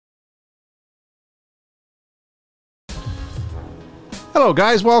Hello,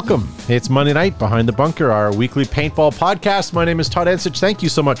 guys. Welcome. It's Monday night, Behind the Bunker, our weekly paintball podcast. My name is Todd Ensich. Thank you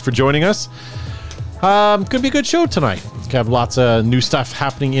so much for joining us. Going to be a good show tonight. We have lots of new stuff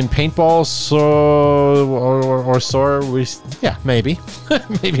happening in paintball. Maybe.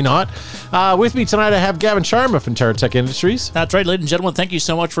 Maybe not. With me tonight, I have Gavin Sharma from TerraTech Industries. That's right, ladies and gentlemen. Thank you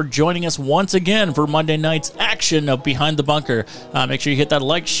so much for joining us once again for Monday night's action of Behind the Bunker. Make sure you hit that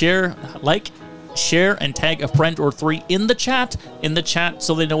share, and tag a friend or three in the chat,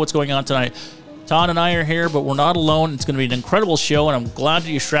 so they know what's going on tonight. Todd and I are here, but we're not alone. It's going to be an incredible show, and I'm glad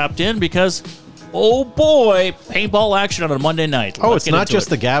that you strapped in because, oh boy, paintball action on a Monday night. Oh, it's not just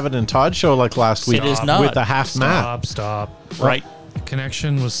the Gavin and Todd show like last week. It is not. With the half map. Stop. Right.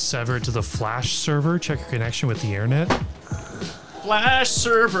 Connection was severed to the Flash server. Check your connection with the internet. Flash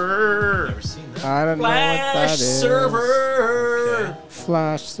server. I don't know what that is. Server. Okay.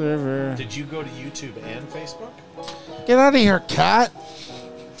 Flash server. Did you go to YouTube and Facebook? Get out of here, cat.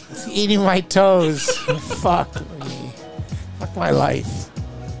 It's eating my toes. Fuck me. Fuck my life.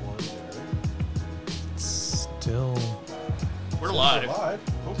 Still. We're live.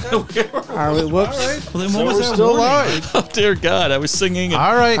 Are we? Whoops. Well, then So what was we're that still warning? live. Oh, dear God. I was singing and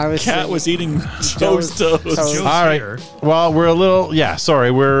All right. Cat was eating Joe's toast. toes. Joe's All right. here. Well, we're a little, sorry.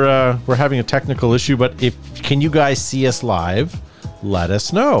 We're having a technical issue, but can you guys see us live? Let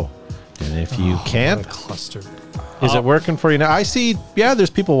us know. And if you can't, What a cluster. is it working for you now? I see,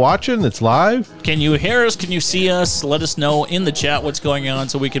 there's people watching. It's live. Can you hear us? Can you see us? Let us know in the chat what's going on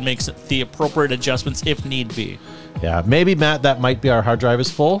so we can make the appropriate adjustments if need be. Yeah, maybe, Matt, that might be our hard drive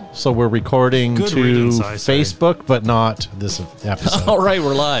is full, so we're recording Good to riddance, I say. Facebook, but not this episode. All right,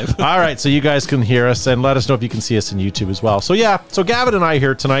 we're live. All right, so you guys can hear us, and let us know if you can see us on YouTube as well. So Gavin and I are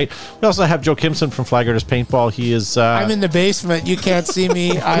here tonight. We also have Joe Kimson from Flag Artist Paintball. He is... I'm in the basement. You can't see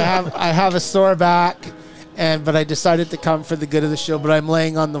me. I have a sore back, but I decided to come for the good of the show. But I'm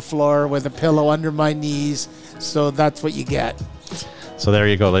laying on the floor with a pillow under my knees, so that's what you get. So there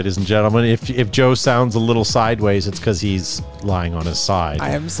you go, ladies and gentlemen. If Joe sounds a little sideways, it's because he's lying on his side. I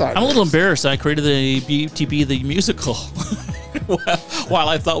am sorry. I'm a little embarrassed. I created the BTB the musical while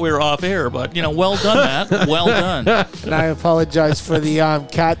I thought we were off air, but well done, Matt. Well done. And I apologize for the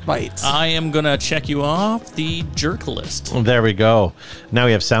cat bites. I am gonna check you off the jerk list. There we go. Now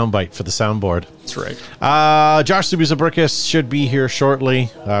we have soundbite for the soundboard. That's right. Josh Subizabrickus should be here shortly.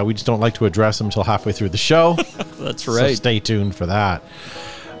 We just don't like to address him until halfway through the show. That's So right. stay tuned for that.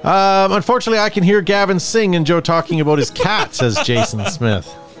 Unfortunately, I can hear Gavin sing and Joe talking about his cat, says Jason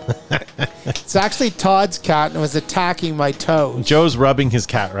Smith. It's actually Todd's cat, and it was attacking my toes. Joe's rubbing his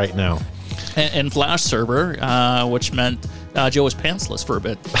cat right now. And Flash server, which meant Joe was pantsless for a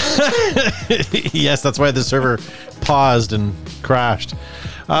bit. Yes, that's why the server paused and crashed.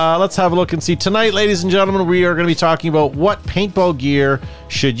 Let's have a look and see. Tonight, ladies and gentlemen, we are going to be talking about what paintball gear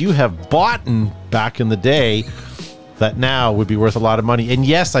should you have bought back in the day that now would be worth a lot of money. And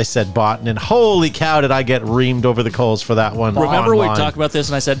yes, I said bought, and holy cow, did I get reamed over the coals for that one. Remember online. we talked about this,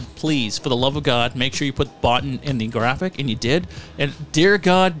 and I said, please, for the love of God, make sure you put boughten in the graphic, and you did. And dear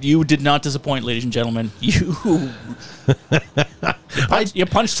God, you did not disappoint, ladies and gentlemen. You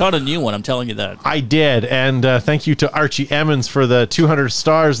punched out a new one, I'm telling you that. I did, and thank you to Archie Emmons for the 200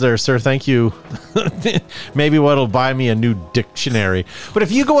 stars there, sir. Thank you. Maybe what'll buy me a new dictionary. But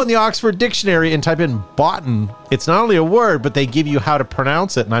if you go in the Oxford Dictionary and type in boughten, it's not only a word, but they give you how to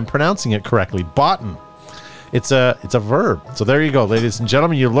pronounce it, and I'm pronouncing it correctly. Boughten. It's a verb. So there you go, ladies and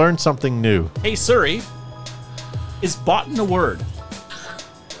gentlemen. You learned something new. Hey, Siri, is boughten a word?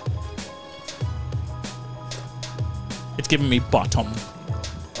 It's giving me bottom.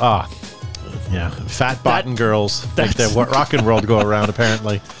 Yeah, fat bottom girls make the rock and world go around,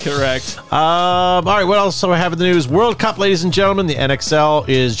 apparently. Correct. All right, what else do I have in the news? World Cup, ladies and gentlemen. The NXL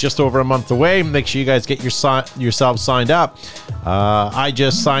is just over a month away. Make sure you guys get yourselves signed up. I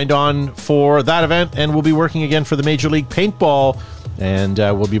just signed on for that event, and we'll be working again for the Major League Paintball, and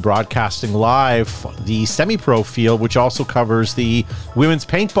we'll be broadcasting live the semi-pro field, which also covers the Women's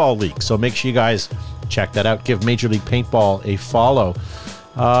Paintball League. So make sure you guys check that out. Give Major League Paintball a follow.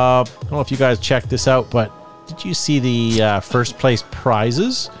 I don't know if you guys checked this out, but did you see the first place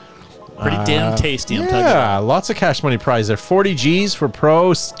prizes? Pretty damn tasty, I'm telling you. Yeah, lots of cash money prize there. 40 G's for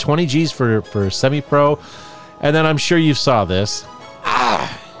pro, 20 G's for semi-pro. And then I'm sure you saw this.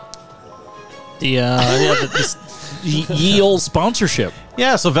 Ye old sponsorship.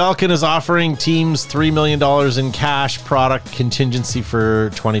 Yeah, so Valken is offering teams $3 million in cash product contingency for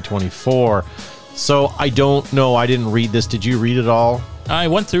 2024. So I don't know. I didn't read this. Did you read it all? I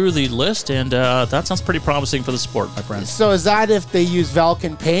went through the list, and that sounds pretty promising for the sport, my friend. So is that if they use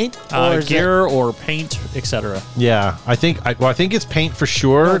Vulcan paint? Or is Gear or paint, etc. Yeah, I think it's paint for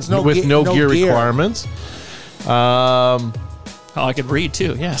sure, No, it's no with ge- no no gear gear. requirements. Oh, I could read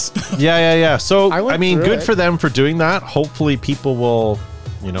too, yes. Yeah. So, I went I mean, through good it. for them for doing that. Hopefully people will,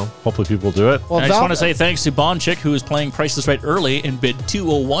 do it. Well, I just want to say thanks to Bonchik, who is playing Price is Right early and bid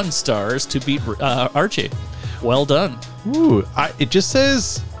 201 stars to beat Archie. Well done. Ooh, it just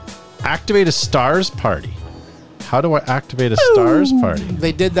says activate a stars party. How do I activate a stars party?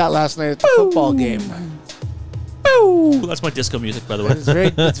 they did that last night at the football game. Ooh, that's my disco music, by the way.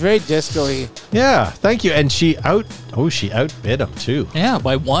 It's very disco-y. Yeah, thank you. And she outbid him too. Yeah,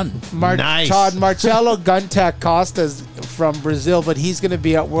 by one. Nice. Todd Marcelo Guntech Costa's from Brazil, but he's going to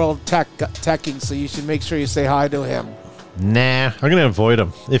be at World Teching, so you should make sure you say hi to him. Nah, I'm gonna avoid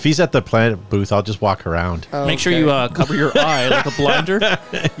him. If he's at the Planet booth, I'll just walk around. Make sure you cover your eye like a blinder.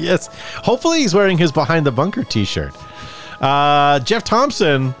 Yes. Hopefully he's wearing his Behind the Bunker t-shirt. Jeff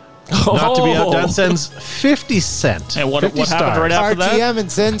Thompson, not to be outdone, sends 50 cents. And what 50 happened right after that? RTM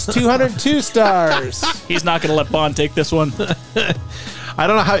and sends 202 stars. He's not going to let Bond take this one. I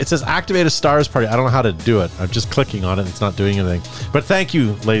don't know how it says activate a stars party. I don't know how to do it. I'm just clicking on it. It's not doing anything. But thank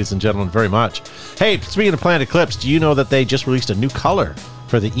you, ladies and gentlemen, very much. Hey, speaking of Planet Eclipse, do you know that they just released a new color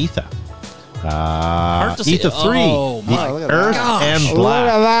for the Ether? Hard to see. Ether 3, Oh, the my look at Earth gosh. and Look Black.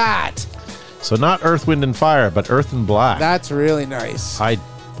 at that. So not Earth, Wind, and Fire, but Earth and Black. That's really nice. I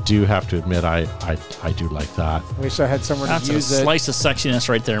do have to admit, I do like that. Wish I had someone That's to a use it. slice of sexiness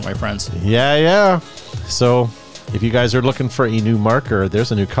right there, my friends. Yeah. So if you guys are looking for a new marker,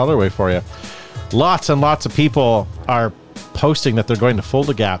 there's a new colorway for you. Lots and lots of people are posting that they're going to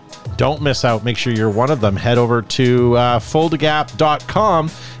Fulda Gap. Don't miss out. Make sure you're one of them. Head over to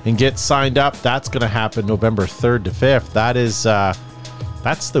fuldagap.com and get signed up. That's going to happen November 3rd to 5th. That is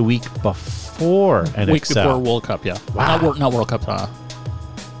that's the week before NXL. Week before World Cup, yeah. Wow. Not World Cup.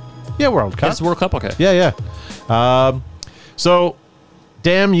 Yeah, World Cup. It's World Cup, okay. Yeah. So,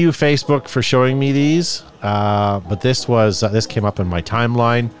 damn you, Facebook, for showing me these. But this came up in my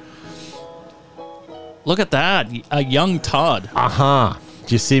timeline. Look at that. A young Todd.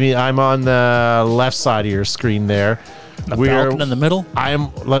 Do you see me? I'm on the left side of your screen there. The Falcon in the middle.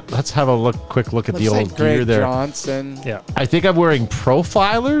 Let's have a quick look at the Looks old like gear Greg there. Johnson. Yeah, I think I'm wearing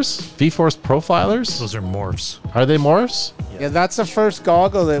Profilers, V-Force Profilers. those are morphs. Are they morphs? Yeah, that's the first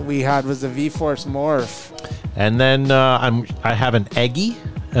goggle that we had was the V-Force Morph. And then I have an Eggy,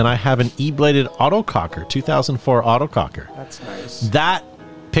 and I have an E-bladed autococker, 2004 autococker. That's nice. That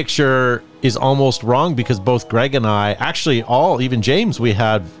picture is almost wrong because both Greg and I, actually even James, we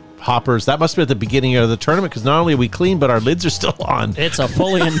had hoppers. That must have been at the beginning of the tournament because not only are we clean, but our lids are still on. It's a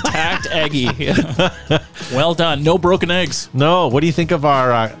fully intact Eggy. Well done. No broken eggs. No, what do you think of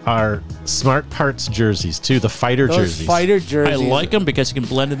our Smart Parts jerseys too? The fighter Those jerseys. fighter I jerseys. like them because you can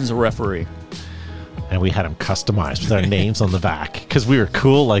blend in as a referee. And we had them customized with our names on the back because we were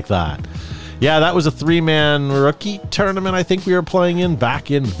cool like that. Yeah, that was a 3-man rookie tournament I think we were playing in back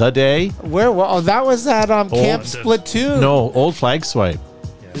in the day. Where? Oh, that was at Camp Splatoon. No, Old Flag Swipe.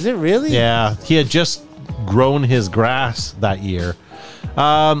 Is it really? Yeah, he had just grown his grass that year.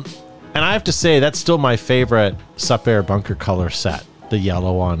 And I have to say, that's still my favorite Sup Air bunker color set, the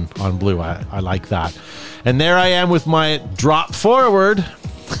yellow on blue. I like that. And there I am with my drop forward.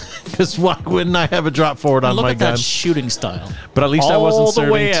 Because why wouldn't I have a drop forward on Look my at gun? that shooting style. But at least I wasn't all the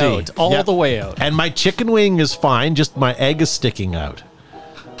serving way tea. out. All Yep. the way out. And my chicken wing is fine, just my egg is sticking out.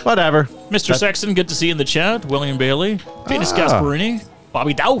 Whatever. Mr. Sexton, good to see you in the chat. William Bailey, Venus Gasparini,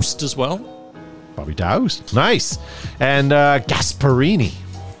 Bobby Doust as well. Bobby Doust. Nice. And Gasparini.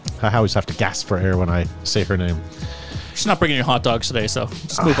 I always have to gasp for air when I say her name. She's not bringing you hot dogs today, so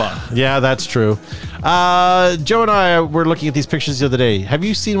just move on. Yeah, that's true. Joe and I were looking at these pictures the other day. Have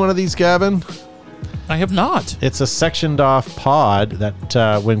you seen one of these, Gavin? I have not. It's a sectioned off pod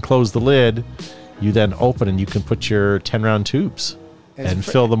that when close the lid, you then open and you can put your 10-round tubes and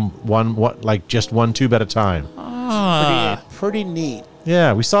fill them just one tube at a time. Pretty neat.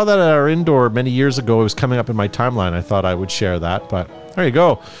 Yeah, we saw that at our indoor many years ago. It was coming up in my timeline. I thought I would share that, but there you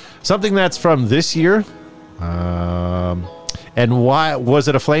go. Something that's from this year. And why was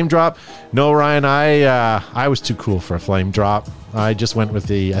it a flame drop? No, Ryan, I was too cool for a flame drop. I just went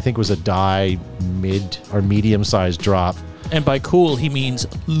with I think it was a dye mid or medium sized drop. And by cool, he means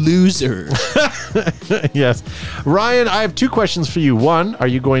loser. Yes. Ryan, I have 2 questions for you. 1, are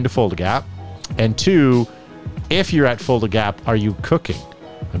you going to Fulda Gap? And 2, if you're at Fulda Gap, are you cooking?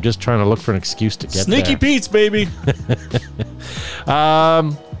 I'm just trying to look for an excuse to get Sneaky there. Pete's, baby.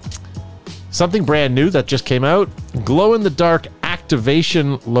 Something brand new that just came out. Glow-in-the-dark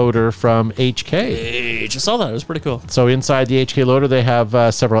activation loader from HK. I just saw that. It was pretty cool. So inside the HK loader, they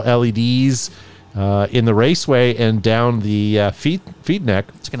have several LEDs in the raceway and down the feed neck.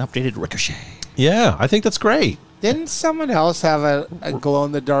 It's an updated Ricochet. Yeah, I think that's great. Didn't someone else have a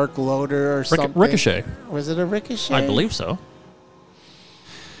glow-in-the-dark loader or something? Ricochet. Was it a Ricochet? I believe so.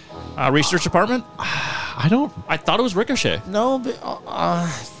 Research department? I thought it was Ricochet. No,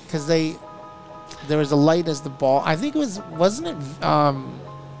 because there was a light as the ball. I think wasn't it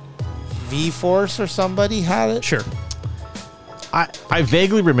V-Force or somebody had it? Sure. I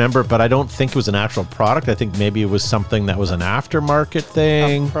vaguely remember, but I don't think it was an actual product. I think maybe it was something that was an aftermarket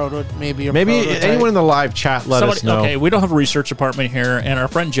thing. Maybe prototype. Anyone in the live chat let us know. Okay, we don't have a research department here, and our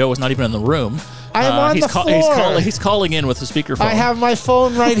friend Joe is not even in the room. I'm on the floor. He's calling in with the speakerphone. I have my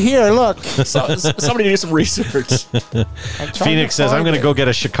phone right here. Look. Somebody do some research. Phoenix says, I'm going to go get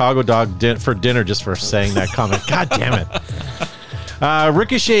a Chicago dog for dinner just for saying that comment. God damn it.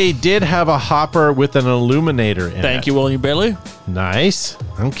 Ricochet did have a hopper with an illuminator in it. Thank you, William Bailey. Nice.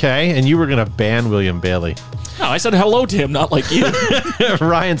 Okay. And you were going to ban William Bailey. No, I said hello to him, not like you.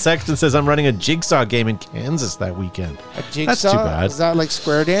 Ryan Sexton says, I'm running a jigsaw game in Kansas that weekend. A jigsaw? That's too bad. Is that like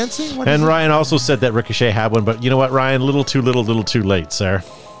square dancing? And Ryan also said that Ricochet had one, but you know what, Ryan? Little too late, sir.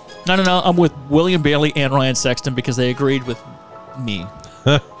 No. I'm with William Bailey and Ryan Sexton because they agreed with me.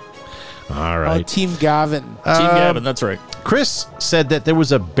 All right. Oh, Team Gavin. Team Gavin, that's right. Chris said that there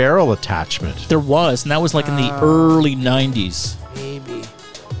was a barrel attachment. There was, and that was like in the early 90s. Maybe.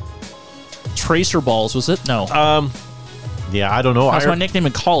 Tracer balls, was it? No. Yeah, I don't know. That was my nickname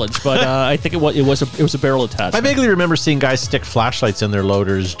in college, but I think it was a barrel attachment. I vaguely remember seeing guys stick flashlights in their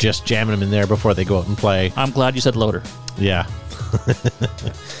loaders, just jamming them in there before they go out and play. I'm glad you said loader. Yeah.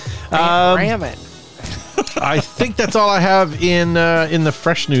 Ram it. I think that's all I have in the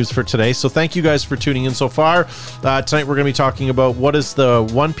fresh news for today. So thank you guys for tuning in so far. Tonight we're going to be talking about what is the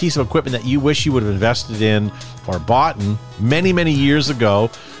one piece of equipment that you wish you would have invested in or bought in many, many years ago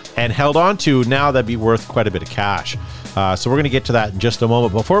and held on to now that'd be worth quite a bit of cash. So we're going to get to that in just a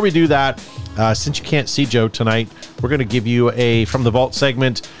moment. Before we do that, since you can't see Joe tonight, we're going to give you a From the Vault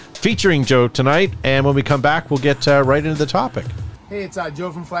segment featuring Joe tonight. And when we come back, we'll get right into the topic. Hey, it's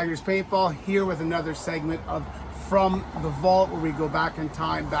Joe from Flaggers Paintball here with another segment of From the Vault, where we go back in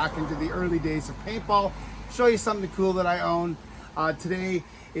time, back into the early days of paintball, show you something cool that I own. Today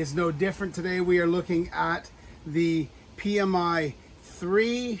is no different. Today we are looking at the PMI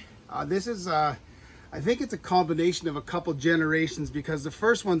 3. This is, I think it's a combination of a couple generations, because the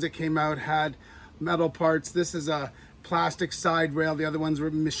first ones that came out had metal parts. This is a plastic side rail. The other ones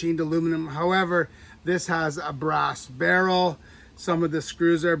were machined aluminum. However, this has a brass barrel. Some of the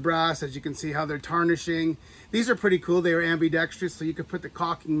screws are brass, as you can see how they're tarnishing. These are pretty cool. They are ambidextrous, so you could put the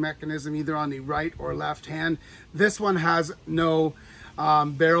cocking mechanism either on the right or left hand. This one has no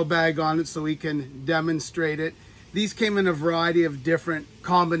barrel bag on it, so we can demonstrate it. These came in a variety of different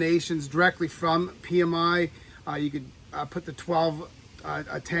combinations directly from PMI. You could put the 12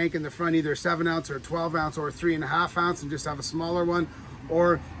 a tank in the front, either 7 ounce or 12 ounce or 3.5 ounce, and just have a smaller one.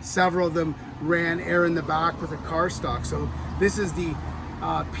 Or several of them ran air in the back with a car stock. So this is the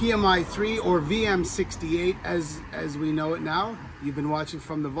PMI 3 or VM68 as we know it now. You've been watching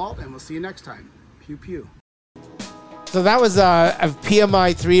From the Vault, and we'll see you next time. Pew pew. So that was a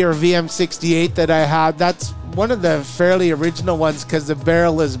PMI 3 or VM68 that I had. That's one of the fairly original ones because the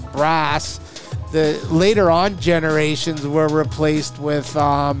barrel is brass. The later on generations were replaced with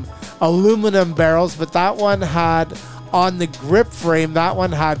aluminum barrels, but that one had, on the grip frame, that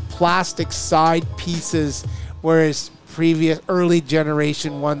one had plastic side pieces, whereas previous early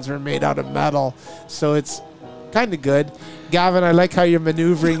generation ones were made out of metal. So it's kind of good. Gavin, I like how you're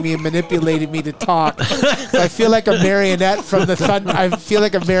maneuvering me and manipulating me to talk. I feel like a marionette from the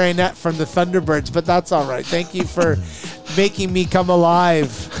Thunderbirds, but that's all right. Thank you for making me come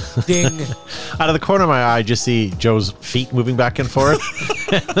alive. Ding. Out of the corner of my eye, I just see Joe's feet moving back and forth.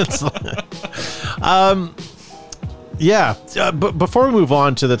 Yeah, but before we move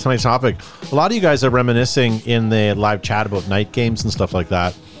on to tonight's topic, a lot of you guys are reminiscing in the live chat about night games and stuff like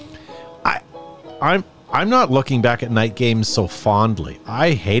that. I'm not looking back at night games so fondly.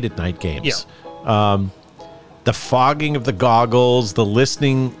 I hated night games. Yeah. The fogging of the goggles, the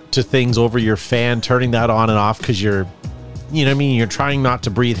listening to things over your fan, turning that on and off because you're trying not to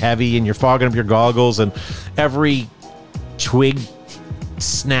breathe heavy and you're fogging up your goggles, and every twig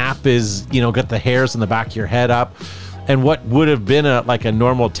snap is, got the hairs in the back of your head up. And what would have been a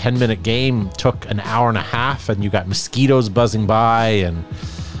normal 10-minute game took an hour and a half, and you got mosquitoes buzzing by, and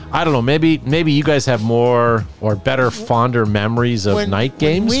I don't know, maybe you guys have more or better, fonder memories of night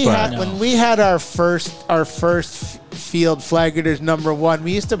games. When we had our first field, Flagger's number 1.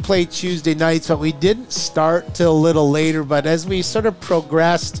 We used to play Tuesday nights, but we didn't start till a little later. But as we sort of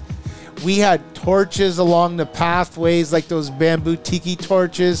progressed, we had torches along the pathways, like those bamboo tiki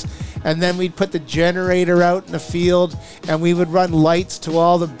torches, and then we'd put the generator out in the field, and we would run lights to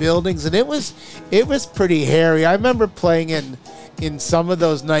all the buildings, and it was pretty hairy. I remember playing in some of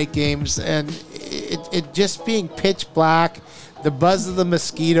those night games, and it just being pitch black, the buzz of the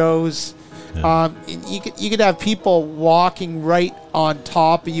mosquitoes. You could have people walking right on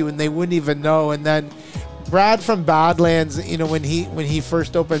top of you, and they wouldn't even know. And then Brad from Badlands, when he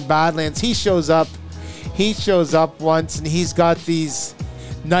first opened Badlands, he shows up once, and he's got these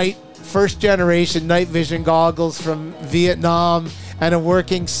first generation night vision goggles from Vietnam and a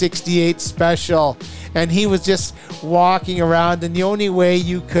working 68 special, and he was just walking around, and the only way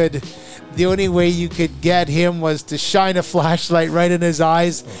you could get him was to shine a flashlight right in his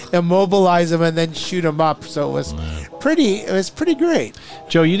eyes, immobilize him, and then shoot him up. So it was pretty great.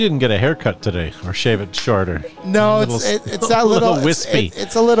 Joe, you didn't get a haircut today or shave it shorter. No, it's that little wispy.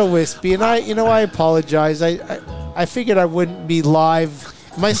 It's a little wispy, and I apologize. I figured I wouldn't be live.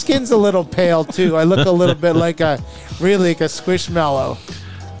 My skin's a little pale too. I look a little bit like a squishmallow.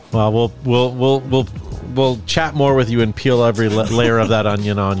 Well, we'll chat more with you and peel every layer of that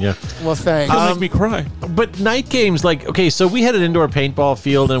onion on you. Well, thanks. It'll make me cry. But night games, so we had an indoor paintball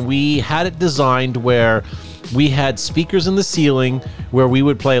field, and we had it designed where we had speakers in the ceiling where we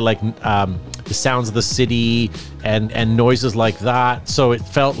would play the sounds of the city and noises like that. So it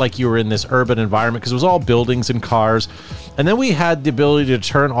felt like you were in this urban environment because it was all buildings and cars. And then we had the ability to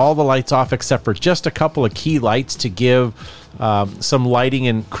turn all the lights off except for just a couple of key lights to give some lighting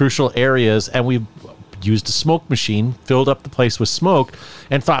in crucial areas. And we used a smoke machine, filled up the place with smoke,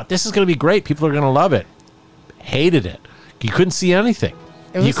 and thought, this is going to be great. People are going to love it. Hated it. You couldn't see anything.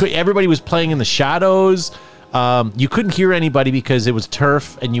 Everybody was playing in the shadows. You couldn't hear anybody because it was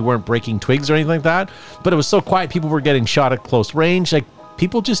turf and you weren't breaking twigs or anything like that. But it was so quiet, people were getting shot at close range.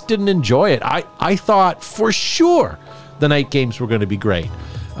 People just didn't enjoy it. I thought for sure the night games were going to be great.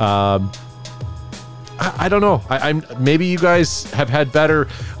 I don't know. I'm maybe you guys have had better,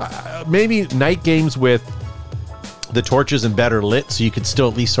 maybe night games with the torches and better lit, so you could still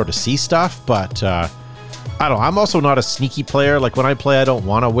at least sort of see stuff. But I don't know. I'm also not a sneaky player. Like when I play, I don't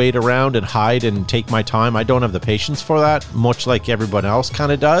want to wait around and hide and take my time. I don't have the patience for that, much like everyone else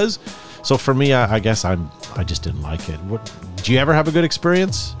kind of does. So for me, I guess I just didn't like it. Do you ever have a good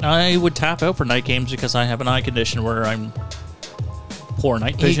experience? I would tap out for night games because I have an eye condition where I'm poor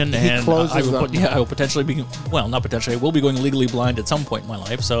night vision, and I will potentially be, not potentially, I will be going legally blind at some point in my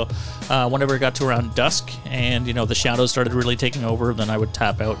life. So whenever it got to around dusk and the shadows started really taking over, then I would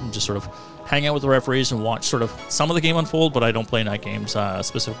tap out and just sort of hang out with the referees and watch sort of some of the game unfold. But I don't play night games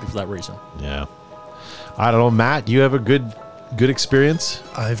specifically for that reason. Yeah, I don't know, Matt. Do you have a good experience?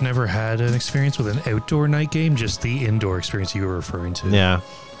 I've never had an experience with an outdoor night game, just the indoor experience you were referring to. Yeah.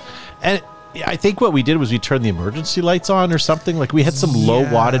 And I think what we did was we turned the emergency lights on or something. Like we had some low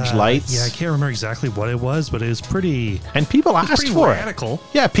wattage lights. Yeah, I can't remember exactly what it was, but it was pretty... And people asked for radical. it.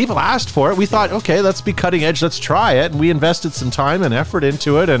 Yeah, people asked for it. We thought, okay, let's be cutting edge. Let's try it. And we invested some time and effort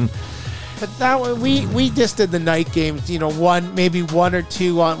into it. But that one, we just did the night games, maybe one or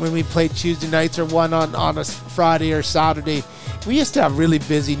two on when we played Tuesday nights, or one on a Friday or Saturday. We used to have really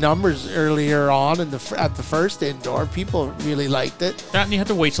busy numbers earlier on at the first indoor. People really liked it. And you had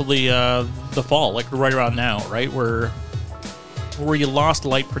to wait till the fall, like right around now, right? Where you lost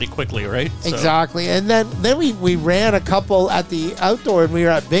light pretty quickly, right? So. Exactly. And then we ran a couple at the outdoor, and we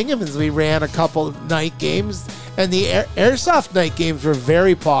were at Bingham's. We ran a couple night games. And the airsoft night games were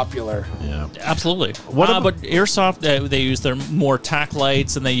very popular. Yeah, absolutely. But airsoft, they use their more tack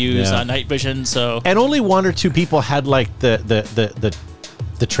lights, and they use night vision. So, and only one or two people had like the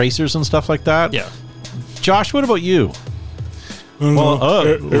tracers and stuff like that. Yeah. Josh, what about you?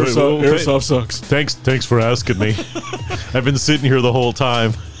 Airsoft sucks. Thanks for asking me. I've been sitting here the whole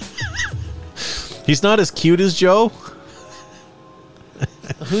time. He's not as cute as Joe.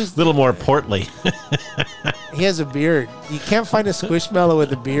 Who's a little more portly? He has a beard. You can't find a squishmallow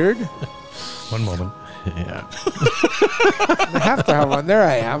with a beard. One moment. Yeah. I have to have one. There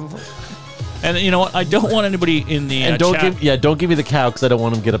I am. And you know what? I don't want anybody in the chat. Don't give me the cow because I don't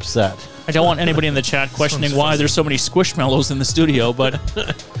want him to get upset. I don't want anybody in the chat questioning why there's so many squishmallows in the studio, but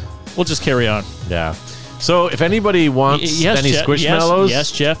we'll just carry on. Yeah. So if anybody wants any squishmallows,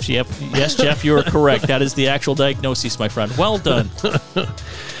 yes, Jeff. Yep. Yes, Jeff, you're correct. That is the actual diagnosis, my friend. Well done.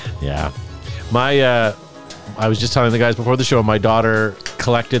 Yeah. I was just telling the guys before the show, my daughter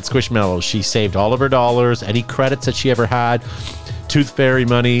collected squishmallows. She saved all of her dollars, any credits that she ever had, Tooth Fairy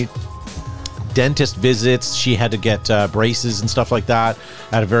money, dentist visits. She had to get braces and stuff like that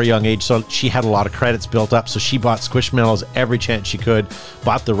at a very young age. So she had a lot of credits built up. So she bought Squishmallows every chance she could,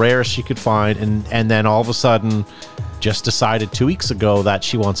 bought the rarest she could find. And then all of a sudden just decided 2 weeks ago that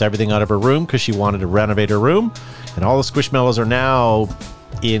she wants everything out of her room because she wanted to renovate her room. And all the Squishmallows are now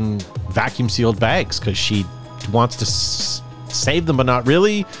in vacuum sealed bags because she wants to save them, but not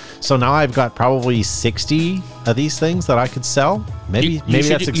really. So now I've got probably 60 of these things that I could sell. Maybe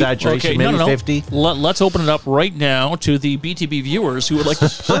that's exaggeration. Maybe 50. Let's open it up right now to the BTB viewers who would like to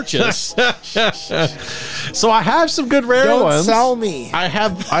purchase. So I have some good rare Don't ones. sell me. I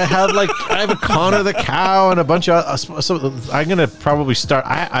have a Connor the cow and a bunch of. So I'm gonna probably start.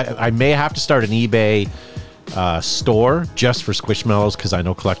 I may have to start an eBay store just for Squishmallows because I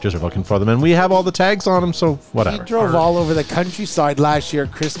know collectors are looking for them, and we have all the tags on them, so whatever. He drove all over the countryside last year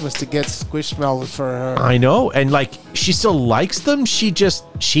Christmas to get Squishmallows for her. I know, and like she still likes them. So she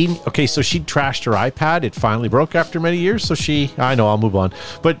trashed her iPad. It finally broke after many years. So I know, I'll move on.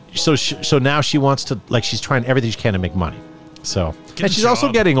 But so now she wants to, like, she's trying everything she can to make money. So, and she's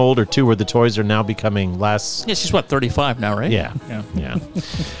also getting older too, where the toys are now becoming less. Yeah, she's 35 now, right? Yeah.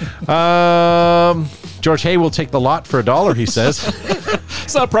 George Hay will take the lot for $1, he says.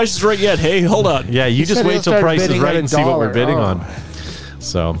 It's not Price is Right yet. Hey, hold on. Yeah, you just wait till Price is Right and see what we're bidding on.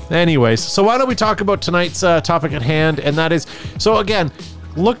 So, anyways, so why don't we talk about tonight's topic at hand, and that is, so again,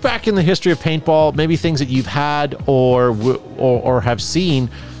 look back in the history of paintball, maybe things that you've had or have seen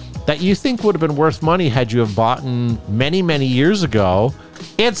that you think would have been worth money had you have bought many, many years ago.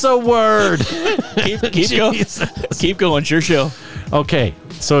 It's a word. keep going. Keep going. It's your show. Okay,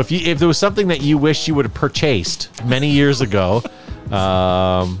 so if there was something that you wish you would have purchased many years ago,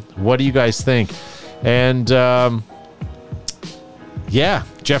 what do you guys think? And yeah,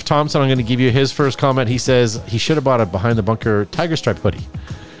 Jeff Thompson, I'm going to give you his first comment. He says he should have bought a Behind the Bunker Tiger Stripe hoodie.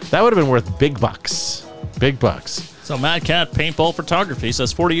 That would have been worth big bucks. Big bucks. So Mad Cat Paintball Photography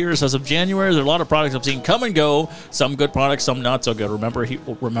says 40 years as of January. There are a lot of products I've seen come and go. Some good products, some not so good.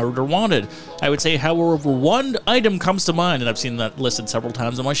 Remembered or wanted. I would say, however, one item comes to mind, and I've seen that listed several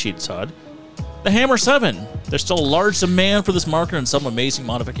times on my sheet, Todd. The Hammer 7. There's still a large demand for this marker, and some amazing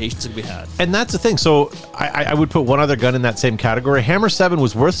modifications can be had. And that's the thing. So I would put one other gun in that same category. Hammer 7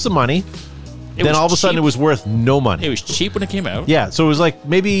 was worth some money. Then all of a sudden it was worth no money. It was cheap when it came out. Yeah, so it was like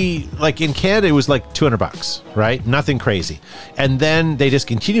maybe like in Canada it was like $200, right? Nothing crazy. And then they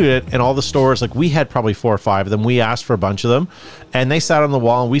discontinued it, and all the stores, like we had probably 4 or 5 of them. We asked for a bunch of them, and they sat on the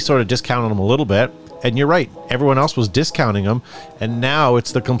wall, and we sort of discounted them a little bit. And you're right, everyone else was discounting them, and now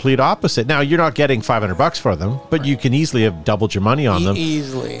it's the complete opposite. Now you're not getting $500 for them, but you can easily have doubled your money on them.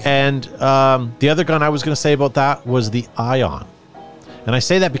 Easily. And the other gun I was going to say about that was the Ion. And I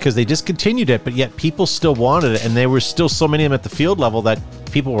say that because they discontinued it, but yet people still wanted it, and there were still so many of them at the field level that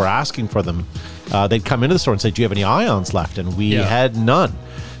people were asking for them. They'd come into the store and say, do you have any Ions left? And we had none.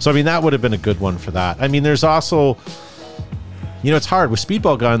 So, I mean, that would have been a good one for that. I mean, there's also, it's hard. With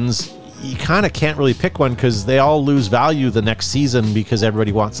speedball guns, you kind of can't really pick one because they all lose value the next season because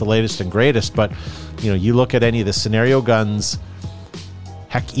everybody wants the latest and greatest. But, you look at any of the scenario guns,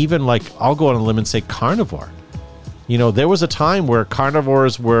 heck, even like, I'll go on a limb and say Carnivore. There was a time where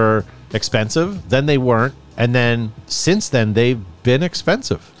carnivores were expensive, then they weren't, and then since then they've been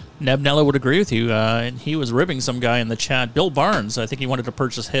expensive. Nebnella would agree with you, and he was ribbing some guy in the chat, Bill Barnes. I think he wanted to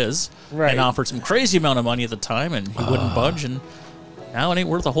purchase his and offered some crazy amount of money at the time, and he wouldn't budge, and now it ain't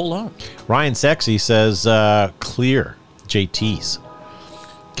worth a whole lot. Ryan Sexy says clear JTs.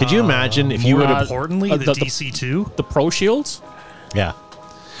 Could you imagine if you would have... Importantly, the DC2? The Pro Shields? Yeah.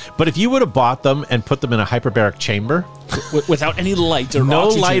 But if you would have bought them and put them in a hyperbaric chamber... without any light or no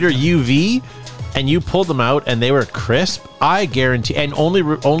oxygen. light or UV, and you pulled them out and they were crisp, I guarantee... And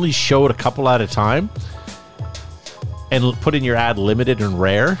only showed a couple at a time, and put in your ad limited and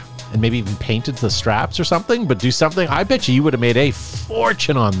rare, and maybe even painted the straps or something, but do something, I bet you would have made a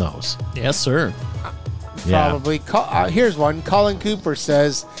fortune on those. Yes, sir. Probably. Here's one. Colin Cooper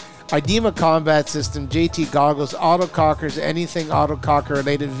says... IDEMA combat system, JT goggles, autocockers, anything autococker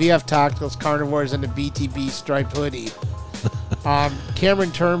related, VF tacticals, carnivores, and a BTB striped hoodie.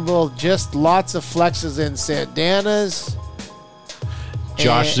 Cameron Turnbull, just lots of flexes in Sandanas.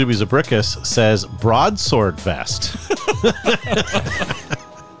 Josh Zubizabrickus says broadsword vest.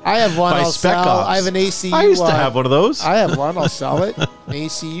 I have one. I'll sell. Ops. I have an ACU. I used to have one of those. I have one. I'll sell it. An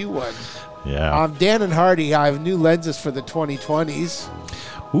ACU one. Yeah. Dan and Hardy, I have new lenses for the 2020s.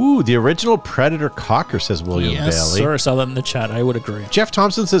 Ooh, the original Predator Cocker, says William Yes, Bailey. sir. I saw that in the chat. I would agree. Jeff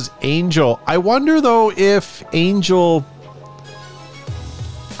Thompson says Angel. I wonder, though, if Angel...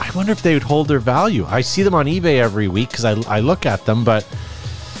 I wonder if they would hold their value. I see them on eBay every week because I look at them, but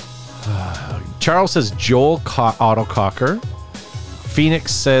Charles says Joel Autococker.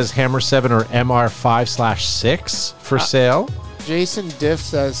 Phoenix says Hammer 7 or MR5/6 for sale. Jason Diff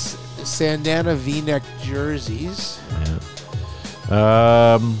says Sandana V-neck jerseys.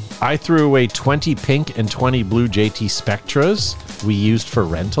 I threw away 20 pink and 20 blue JT Spectras we used for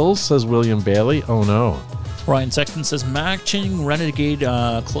rentals, says William Bailey. Oh no. Ryan Sexton says matching Renegade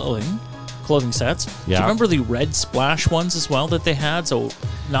clothing sets. Do Yeah. you remember the red splash ones as well that they had? So we're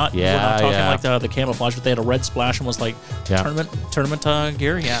not talking like the camouflage, but they had a red splash and was like tournament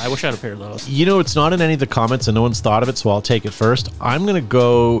gear. Yeah, I wish I had a pair of those. You know, it's not in any of the comments and no one's thought of it, so I'll take it first. I'm going to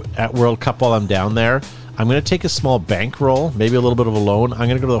go at World Cup while I'm down there. I'm going to take a small bankroll, maybe a little bit of a loan. I'm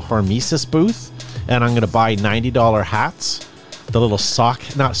going to go to the Hormesis booth and I'm going to buy $90 hats. The little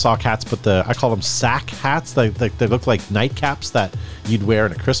not sock hats, but I call them sack hats. They look like nightcaps that you'd wear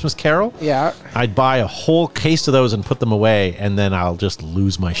in a Christmas carol. Yeah. I'd buy a whole case of those and put them away, and then I'll just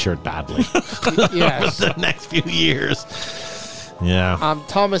lose my shirt badly Yes. the next few years. Yeah.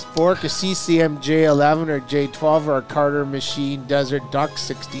 Thomas Bork, a CCM J11 or J12 or a Carter Machine Desert Duck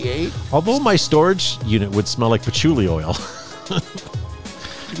 68. Although my storage unit would smell like patchouli oil.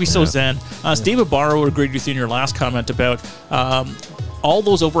 You'd be so zen. Steve Barrow agreed with you in your last comment about all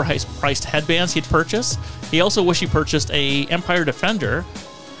those overpriced headbands he'd purchased. He also wished he purchased a Empire Defender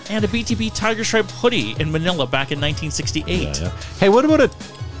and a BTB Tiger Stripe hoodie in Manila back in 1968. Yeah. Hey, what about a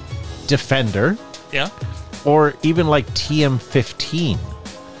Defender Yeah. or even like TM15?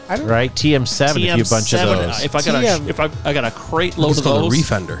 I don't Right? TM7 if you a bunch of those. If I got a crate load It's of called a those.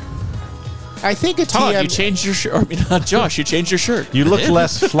 Refender. I think a Todd, TM. you changed your shirt. I mean, Josh, you changed your shirt. You look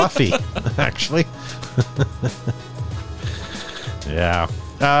less fluffy, actually. Yeah.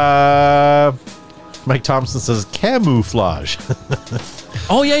 Mike Thompson says camouflage.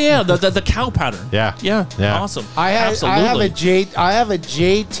 Oh yeah, the cow pattern. Yeah. Yeah. Yeah. Awesome. I have Absolutely. I have a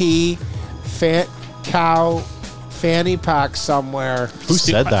JT cow fanny pack somewhere. Who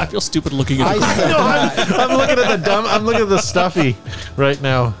said I that? feel stupid looking at I it. said that. I'm looking at I'm looking at the stuffy right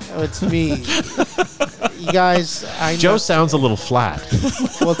now. Oh, it's me. You guys, I know. Joe sounds a little flat.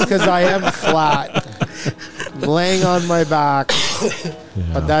 Well, it's because I am flat. I'm laying on my back,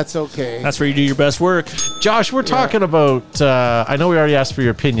 but that's okay. That's where you do your best work. Josh, we're talking about, I know we already asked for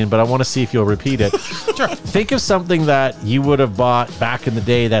your opinion, but I want to see if you'll repeat it. Sure. Think of something that you would have bought back in the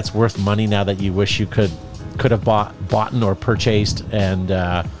day that's worth money now that you wish you could have bought or purchased and,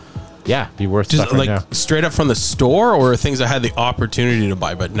 be worth Just stuff right like now. straight up from the store, or things I had the opportunity to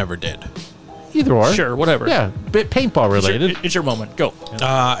buy but never did. Either or. Sure, whatever. Yeah, bit paintball related. It's your moment. Go.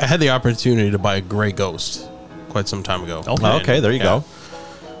 I had the opportunity to buy a Gray Ghost quite some time ago. Okay, there you go.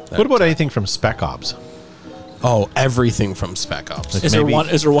 What about anything from Spec Ops? Oh, everything from Spec Ops. Is there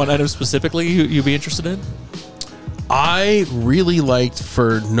one item specifically you'd be interested in? I really liked,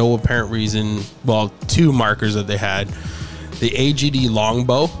 for no apparent reason, two markers that they had, the AGD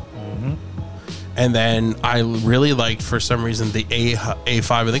longbow, and then I really liked, for some reason, the A5.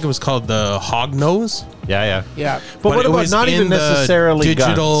 I think it was called the Hog Nose. Yeah. Yeah. But what it about was not even in the necessarily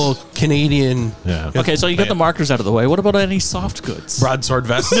digital guns? Canadian. Yeah. Okay, so you got the markers out of the way. What about any soft goods? Broadsword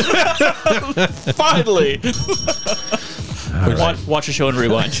vest. Finally. Watch a show and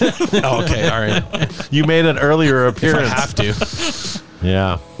rewind. Oh, okay, all right. You made an earlier If I appearance. have to.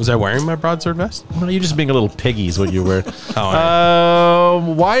 Yeah. Was I wearing my broadsword vest? Well, you're just being a little piggy is what you were.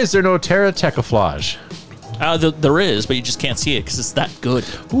 Oh, Why is there no Terra Tecaflage? There is, but you just can't see it because it's that good.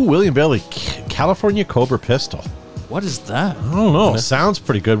 Ooh, William Bailey, California Cobra pistol. What is that? I don't know. Sounds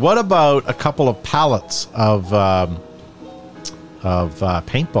pretty good. What about a couple of pallets of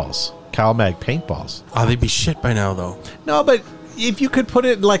paintballs? CalMag paintballs. Oh, they'd be shit by now, though. No, but if you could put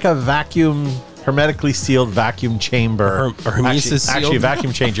it in like a hermetically sealed vacuum chamber, Or hermesis actually, a sealed?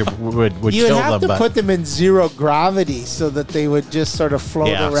 vacuum changer would You would kill have them. to But put them in zero gravity so that they would just sort of float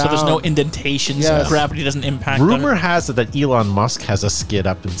Yeah, around. So there's no indentations. Yes. Gravity doesn't impact rumor them. has it that Elon Musk has a skid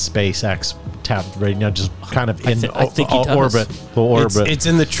up in SpaceX tapped right now, just kind of in I think he does. orbit. It's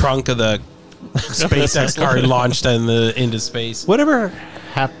in the trunk of the SpaceX car launched into space. Whatever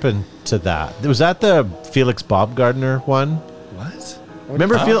happened to that? Was that the Felix Baumgartner one? What?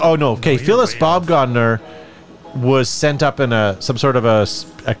 Remember Felix Baumgartner was sent up in some sort of a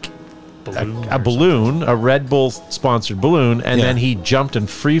balloon, a Red Bull sponsored balloon, and Yeah. then he jumped and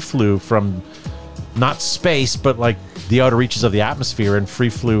free flew from not space but like the outer reaches of the atmosphere and free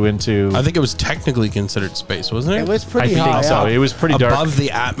flew into. I think it was technically considered space, wasn't it? It was I pretty think high so. up. It was pretty dark. Above the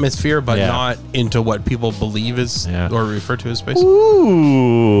atmosphere, but Yeah. not into what people believe is Yeah. or refer to as space.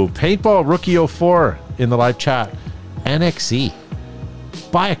 Ooh, Paintball Rookie 04 in the live chat. NXE.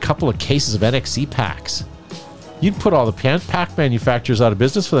 Buy a couple of cases of NXE packs. You'd put all the pack manufacturers out of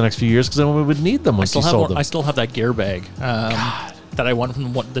business for the next few years because then we would need them once you sold them. I still have that gear bag that I won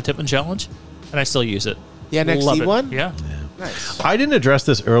from the Tippin Challenge, and I still use it. The NXT one? Yeah. Nice. I didn't address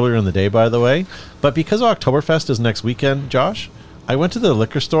this earlier in the day, by the way, but because Oktoberfest is next weekend, Josh, I went to the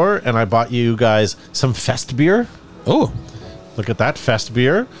liquor store and I bought you guys some Fest beer. Oh, Look at that, Fest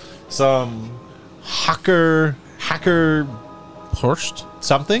beer. Some Hacker Horst.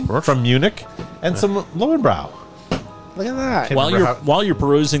 something from Munich, and some Lowenbrau. Look at that. While you're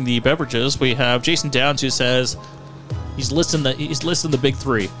perusing the beverages, we have Jason Downs who says he's listing the big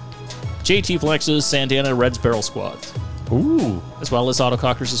three: JT Flexes, Sandana, Reds Barrel Squads, Ooh. as well as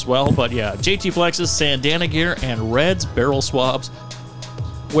autocockers as well. But yeah, JT Flexes, Sandana gear, and Reds Barrel Swabs.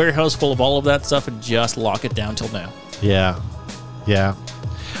 Warehouse full of all of that stuff, and just lock it down till now. Yeah.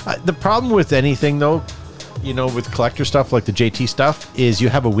 The problem with anything, though, with collector stuff like the JT stuff, is you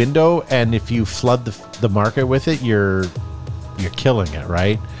have a window, and if you flood the market with it, you're killing it,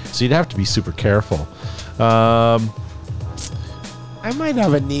 right? So you'd have to be super careful. I might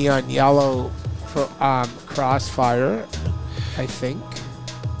have a neon yellow Crossfire, I think.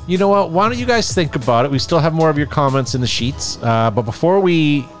 You know what? Why don't you guys think about it? We still have more of your comments in the sheets. But before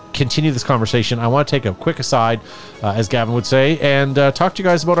we continue this conversation, I want to take a quick aside, as Gavin would say, and talk to you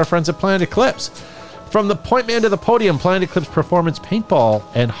guys about our friends at Planet Eclipse. From the point man to the podium, Planet Eclipse Performance Paintball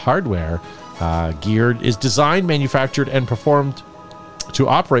and Hardware gear is designed, manufactured, and performed to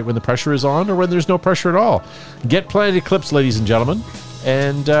operate when the pressure is on or when there's no pressure at all. Get Planet Eclipse, ladies and gentlemen,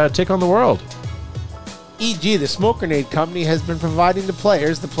 and take on the world. E.g., the Smoke Grenade Company has been providing the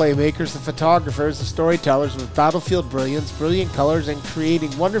players, the playmakers, the photographers, the storytellers with battlefield brilliance, brilliant colors, and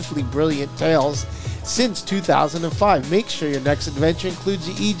creating wonderfully brilliant tales since 2005. Make sure your next adventure includes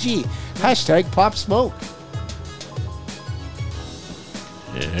the E.g. Hashtag Pop Smoke.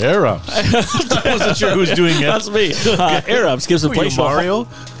 Air ups. I wasn't sure who was doing it. That's me. Air Ups gives inflation. Mario?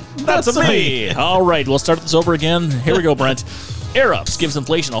 That's me. All right, we'll start this over again. Here we go, Brent. Air Ups gives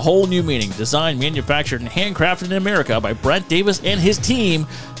inflation a whole new meaning. Designed, manufactured, and handcrafted in America by Brent Davis and his team.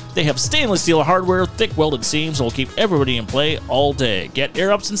 They have stainless steel hardware, thick welded seams that will keep everybody in play all day. Get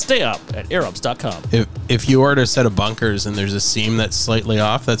Air Ups and stay up at airups.com. If you order a set of bunkers and there's a seam that's slightly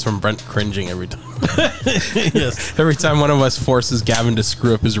off, that's from Brent cringing every time. Yes. Every time one of us forces Gavin to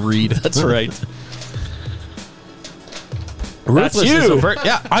screw up his read. That's right. Ruthless you. is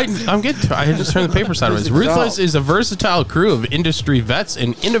I'm good. I just turned the paper sideways. Ruthless is a versatile crew of industry vets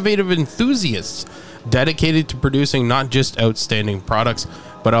and innovative enthusiasts dedicated to producing not just outstanding products,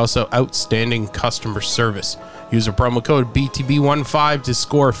 but also outstanding customer service. Use a promo code BTB15 to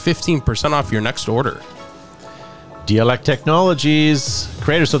score 15% off your next order. DLX Technologies,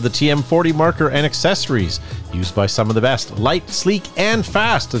 creators of the TM40 marker and accessories, used by some of the best. Light, sleek, and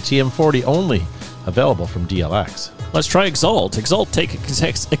fast. The TM40 only available from DLX. Let's try Exalt. Exalt take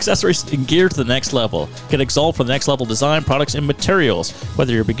accessories and gear to the next level. Get Exalt for the next level design, products, and materials.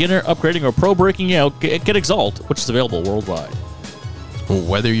 Whether you're a beginner, upgrading, or pro breaking out, get Exalt, which is available worldwide.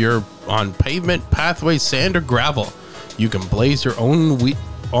 Whether you're on pavement, pathway, sand, or gravel, you can blaze your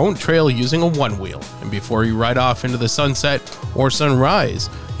own trail using a one wheel. And before you ride off into the sunset or sunrise,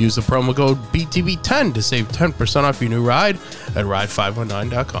 use the promo code BTB10 to save 10% off your new ride at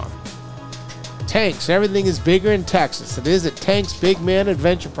ride519.com. Tanks. Everything is bigger in Texas. It is at Tanks Big Man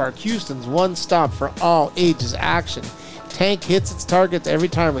Adventure Park, Houston's one stop for all ages action. Tank hits its targets every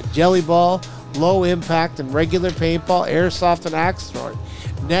time with jelly ball, low impact, and regular paintball, airsoft, and axe throwing.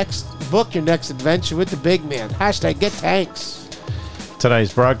 Book your next adventure with the Big Man. Hashtag Get Tanks.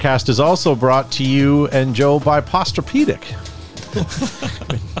 Tonight's broadcast is also brought to you and Joe by Posturpedic.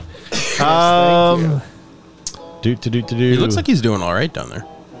 Thank you. He looks like he's doing all right down there.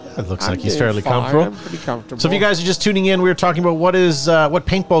 It looks like he's doing fairly fine. comfortable. I'm pretty comfortable. So if you guys are just tuning in, we were talking about what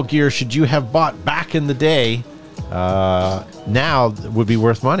paintball gear should you have bought back in the day now would be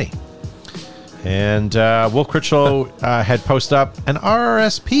worth money. And Will Critchlow had posted up an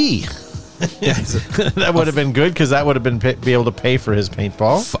RRSP. That would have been good because that would have been be able to pay for his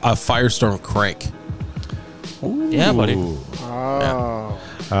paintball. A Firestorm crank. Yeah, buddy.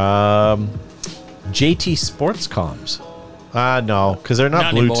 JT Sports Comms. No, because they're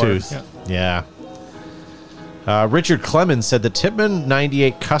not Bluetooth. Yeah. Richard Clemens said the Tippmann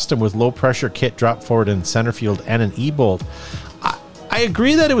 98 Custom with low pressure kit drop forward in center field and an E-bolt. I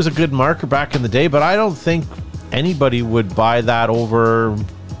agree that it was a good marker back in the day, but I don't think anybody would buy that over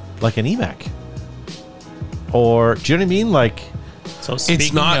like an EMAC. Or, do you know what I mean? Like, So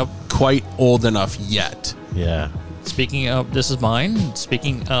It's not quite old enough yet. yeah. Speaking of, this is mine.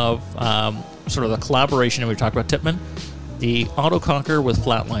 Speaking of sort of the collaboration, and we talked about Tippmann, the autoconquer with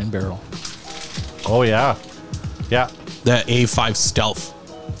flatline barrel. Oh, yeah. Yeah. The A5 Stealth.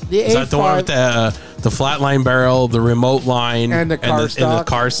 The Is that the one with A5 the flatline barrel, the remote line, And the car stock? And the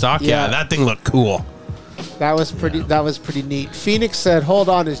car stock? Yeah. Yeah, that thing looked cool. That was pretty. That was pretty neat. Phoenix said, "Hold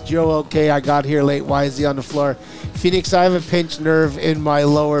on, is Joe okay? I got here late. Why is he on the floor?" Phoenix, I have a pinched nerve in my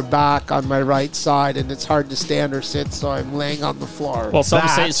lower back on my right side, and it's hard to stand or sit, so I'm laying on the floor. Well,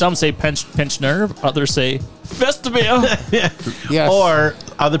 some say pinch nerve. Others say vestibule. yes. Or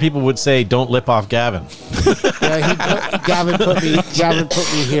other people would say, "Don't lip off Gavin." Yeah, Gavin put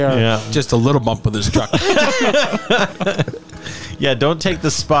me here. Yeah. Just a little bump with his truck. Yeah, don't take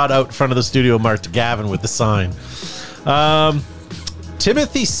the spot out in front of the studio marked Gavin with the sign.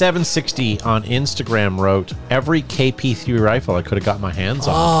 Timothy760 on Instagram wrote, every KP3 rifle I could have got my hands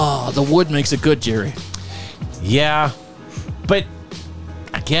on. Oh, the wood makes it good, Jerry. Yeah, but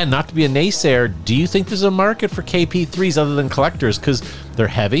again, not to be a naysayer, do you think there's a market for KP3s other than collectors? Because they're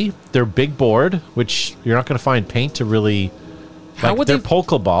heavy, they're big board, which you're not going to find paint to really... How would they're they-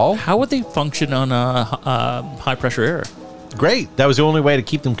 polka ball. How would they function on high pressure air? Great. That was the only way to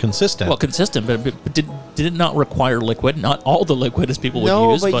keep them consistent. Well, consistent, but did it not require liquid? Not all the liquid as people would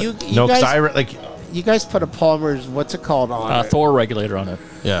No, use, but but you no, because guys, you guys put a Palmer's, what's it called on it? Thor regulator on it.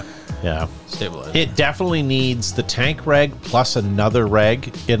 Yeah. yeah. Stabilizer. It definitely needs the tank reg plus another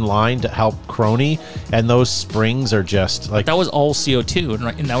reg in line to help Crony, and those springs are just like That was all CO2,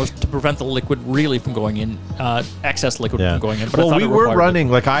 and that was to prevent the liquid really from going in, excess liquid from going in. But I well, thought we it were required running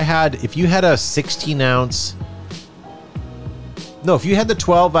like I had. If you had a 16-ounce, no, if you had the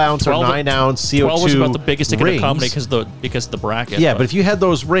 12-ounce or 9-ounce CO2, 12 was about the biggest it could rings, accommodate because of the bracket. Yeah, but if you had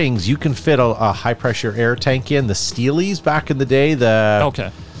those rings, you can fit a high pressure air tank in. The Steelies back in the day, the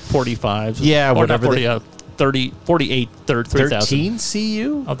okay, 45s. Yeah, or whatever not they- 40, 30, 48, 3000. 13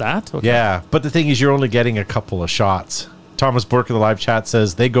 CU. Of that? Okay. Yeah, but the thing is, you're only getting a couple of shots. Thomas Burke in the live chat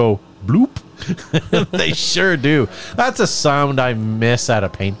says they go bloop. They sure do. That's a sound I miss at a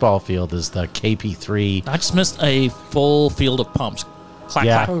paintball field is the KP3. I just missed a full field of pumps. Clack,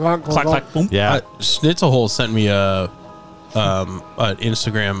 Yeah. clack, clack, clack, boom. Yeah. Schnitzelhole sent me an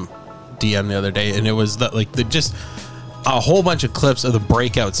Instagram DM the other day, and it was just a whole bunch of clips of the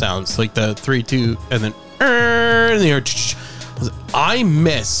breakout sounds, like the 3, 2, and then and the I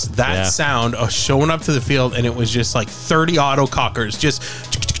miss that sound of showing up to the field, and it was just like 30 auto cockers, just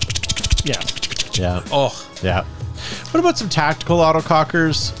Yeah. oh Yeah. What about some tactical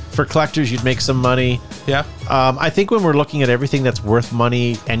autocockers? For collectors, you'd make some money. yeah. I think when we're looking at everything that's worth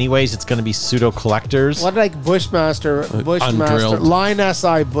money anyways, it's going to be pseudo collectors. What like Bushmaster, undrilled. Line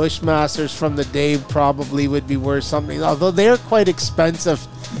SI Bushmasters from the day probably would be worth something. Although they're quite expensive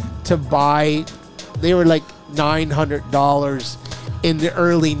to buy. They were like $900 in the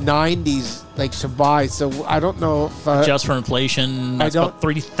early 90s, like to buy. So I don't know if Just for inflation, that's don't- about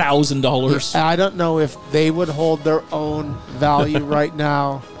 $3,000. I don't know if they would hold their own value right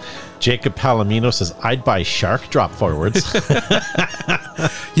now. Jacob Palomino says, I'd buy shark drop forwards.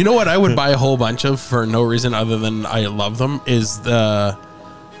 You know what I would buy a whole bunch of for no reason other than I love them is the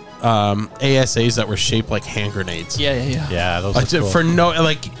ASAs that were shaped like hand grenades. Yeah. Yeah, those are cool. For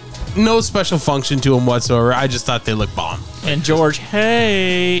no special function to them whatsoever. I just thought they looked bomb. And George,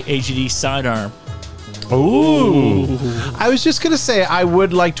 hey, AGD sidearm. Ooh. I was just going to say, I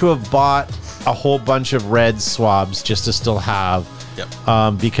would like to have bought a whole bunch of red swabs just to still have. Yep.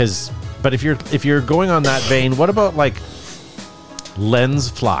 But if you're going on that vein, what about like lens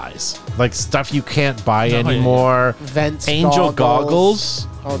flies? Like stuff you can't buy anymore. Vents, Angel goggles.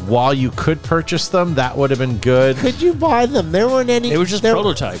 While you could purchase them, that would have been good. Could you buy them? There weren't any. They were just there,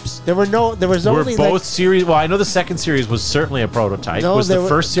 prototypes. There was Were only both like, series? Well, I know the second series was certainly a prototype. no, Was the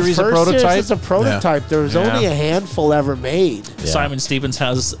first series a prototype? Series is a prototype. There was only a handful ever made. Simon Stevens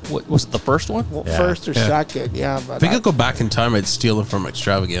has, what was it, the first one? Well, Yeah. first or second, yeah. But If I could go back in time, I'd steal them from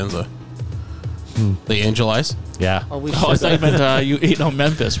Extravaganza. The Angel Eyes. Yeah. we Oh, I should- thought you meant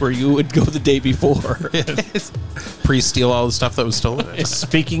Memphis, where you would go the day before. Pre-steal all the stuff that was stolen.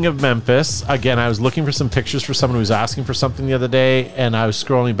 Speaking of Memphis, again, I was looking for some pictures for someone who was asking for something the other day, and I was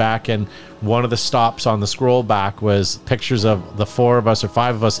scrolling back, and one of the stops on the scroll back was pictures of the 4 of us or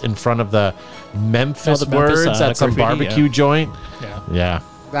 5 of us in front of the Memphis, the Memphis, words at some graffiti, barbecue yeah. joint. Yeah. Yeah.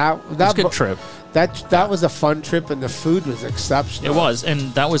 that It was a good trip. That was a fun trip, and the food was exceptional. It was, and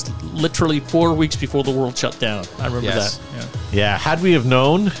that was literally 4 weeks before the world shut down. I remember Yes. that. Yeah. Had we have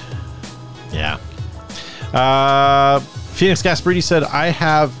known. Yeah. Phoenix Gaspariti said, I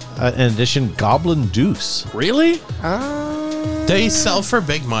have an edition Goblin Deuce. Yeah. Really? They sell for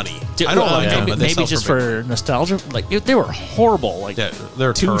big money. I don't like them, but they maybe sell just for for nostalgia. Like they were horrible. Like big.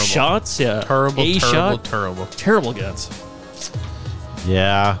 They're two terrible. shots. Yeah, Terrible, A terrible, shot, terrible. terrible guns.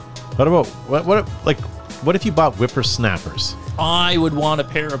 Yeah. What about what like what if you bought whippersnappers? I would want a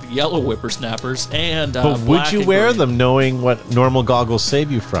pair of yellow whippersnappers and But would black you and wear green. them knowing what normal goggles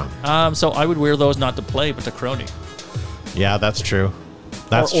save you from? So I would wear those not to play, but to crony. Yeah, that's true.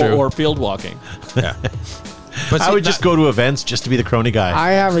 That's or, true. Or field walking. Yeah. But I see, would just go to events just to be the crony guy.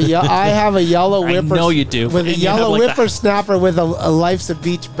 I have a yellow I whipper. know you do. With a And you have, yellow like, the- whippersnapper with a Life's a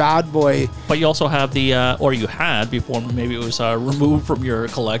Beach bad boy. But you also have the, or you had before maybe it was removed from your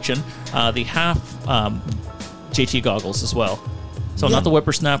collection, the half JT goggles as well. So Yeah. not the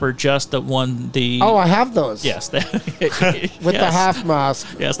whippersnapper, just the one, the... Oh, I have those. Yes. With the half mask.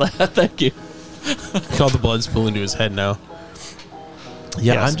 Yes, thank you. all the blood's pulling to his head now.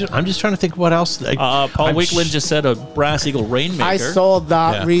 yeah, yes. I'm just trying to think what else. Like, Paul I'm Weekland just said a brass eagle rainmaker. I sold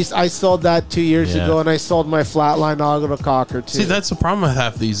that. Yeah. I sold that 2 years Yeah. ago, and I sold my flatline auger to Cocker too. See, that's the problem with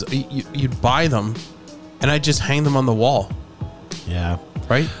half these. You'd buy them, and I just hang them on the wall, Yeah.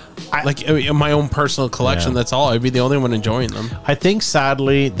 right? Like in my own personal collection. Yeah. That's all. I'd be the only one enjoying them. I think,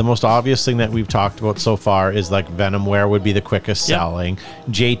 sadly, the most obvious thing that we've talked about so far is like Venomware would be the quickest Yep. selling.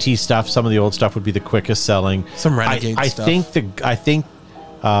 JT stuff, some of the old stuff would be the quickest selling. Some Renegade I stuff. think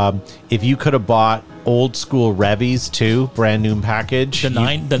if you could have bought old school Revies too, brand new package, the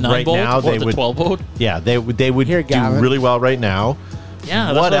 9 right volt now or they the would, 12 volt. yeah, they would Here, do Gavin. really well right now. Yeah,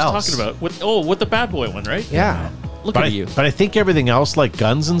 that's What what I else? was talking about. With the bad boy one, right? yeah. Look But at you. But I think everything else, like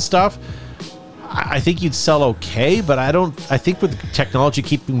guns and stuff, I think you'd sell okay. But I think with technology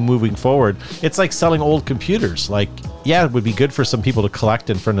keeping moving forward, it's like selling old computers. Like, yeah, it would be good for some people to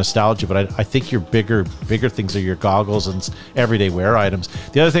collect and for nostalgia. But I think your bigger things are your goggles and everyday wear items.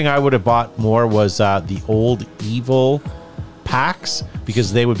 The other thing I would have bought more was the old Evil packs,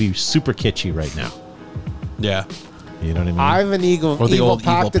 because they would be super kitschy right now. Yeah. You know what I mean? I have an Or the evil old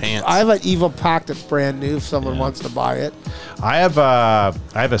pack. Evil That's- pants. I have an evil pack that's brand new. If someone wants to buy it, I have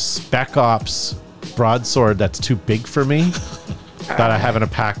a Spec Ops broadsword that's too big for me that I have in a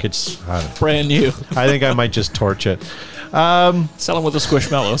package. Brand new. I think I might just torch it. Sell them with the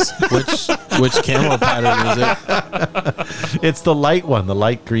Squishmallows. Which camo pattern is it? It's the light one, the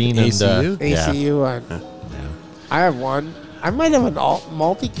light green ACU? and yeah. ACU one. I have one. I might have an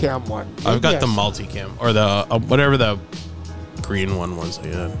multicam one. I've got Maybe the I- multicam or the whatever the green one was.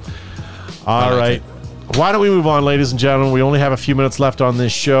 Yeah. All right. Why don't we move on, ladies and gentlemen? We only have a few minutes left on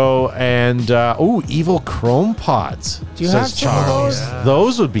this show, and evil chrome pods. Do you says have some of Charles.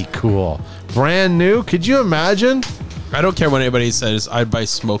 Those would be cool. Brand new. Could you imagine? I don't care what anybody says. I'd buy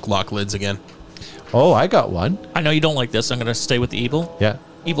smoke lock lids again. Oh, I got one. I know you don't like this. I'm going to stay with the evil. Yeah.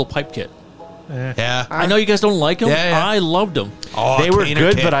 Evil pipe kit. Yeah. I know you guys don't like them. Yeah, yeah. I loved them. Oh, They were Caner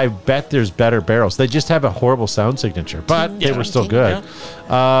good, kit. but I bet there's better barrels. They just have a horrible sound signature, but they Yeah. were still good.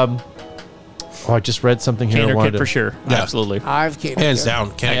 I just read something here. I Caner wanted kit for to- sure. Yeah. Absolutely. I've Caner hands kit.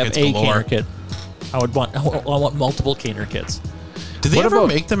 down. I Can't have get a galore. Caner kit. I want multiple Caner kits. Did they What ever about-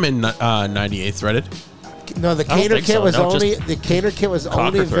 make them in 98 threaded? No, the I don't Caner think kit so. was No, only just the Caner kit was Cocker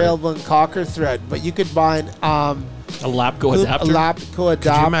only thread. available in Cocker thread, but you could buy A Lapco a adapter. Lapco Could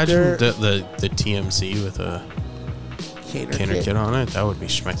you imagine adapter. the TMC with a Caner Caner kit. kit on it? That would be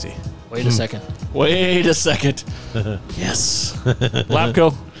schmexy. Wait a second. Wait a second. Yes.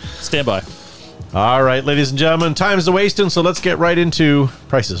 Lapco, stand by. All right, ladies and gentlemen, time is wasting, so let's get right into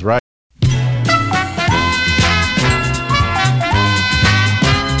prices, right?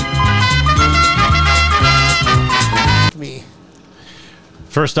 Me.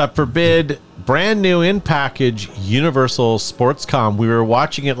 First up for bid, brand new in package Universal Sportscom. We were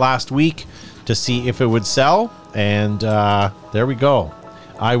watching it last week to see if it would sell, and there we go.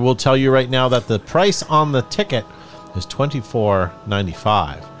 I will tell you right now that the price on the ticket is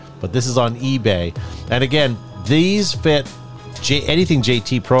 $24.95, but this is on eBay. And again, these fit anything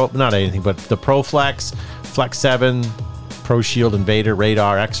JT Pro, not anything, but the Pro Flex, Flex 7, Pro Shield, Invader,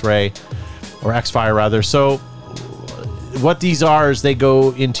 Radar, X-Ray, or X-Fire rather. So what these are is they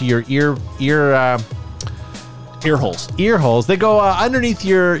go into your ear holes. They go underneath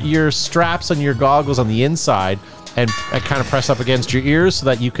your straps on your goggles on the inside and kind of press up against your ears so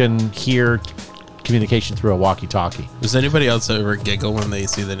that you can hear communication through a walkie-talkie. Does anybody else ever giggle when they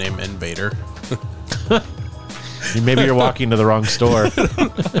see the name Invader? Maybe you're walking to the wrong store.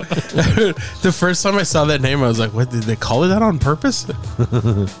 The first time I saw that name, I was like, "What did they call it that on purpose?"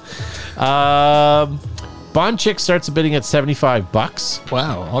 Bond Chick starts bidding at $75.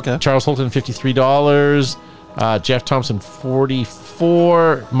 Wow. Okay. Charles Holton $53. Jeff Thompson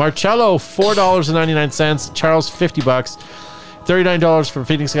 $44. Marcello $4.99. Charles $50. $39 for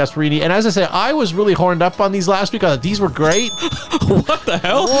Phoenix Gasparini. And as I say, I was really horned up on these last week. I thought these were great. What the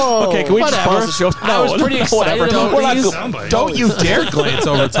hell? Whoa, Okay, can we just pause the show? I was pretty excited about We're not these. go- Soundbite. Don't you dare glance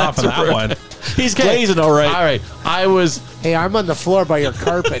over top of that one. He's glazing, all right. All right. I was, Hey, I'm on the floor by your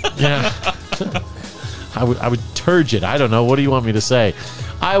carpet. yeah. I would turgid. I don't know. What do you want me to say?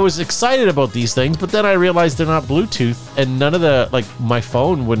 I was excited about these things, but then I realized they're not Bluetooth, and none of the, like, my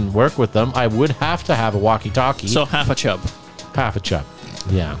phone wouldn't work with them. I would have to have a walkie-talkie. So half a chub. Half a chub.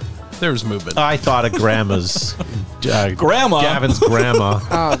 Yeah. There's movement. I thought of grandma's. Grandma? Gavin's grandma.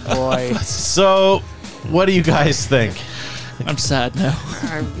 Oh boy. So, what do you guys think? I'm sad now.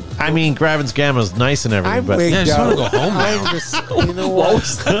 I mean, Gavin's grandma's nice and everything, I'm but wigged I just out. wanna go home now. I'm just, you know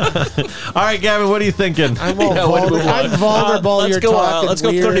what? all right, Gavin, what are you thinking? I'm all Yeah, what do we vulnerable. want? I'm vulnerable. Let's You're go. talking Let's go.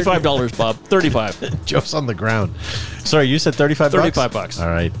 weird. $35, Bob. 35. Joe's on the ground. Sorry, you said 35 bucks? 35 bucks. All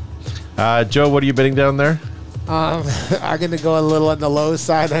right. Joe, what are you bidding down there? I'm gonna go a little on the low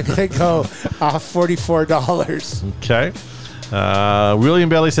side. I'm gonna go $44. Okay. William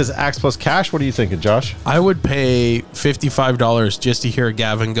Bailey says Axe plus cash. What are you thinking, Josh? I would pay $55 just to hear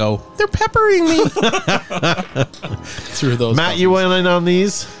Gavin go, they're peppering me. Through those. Matt, you went in on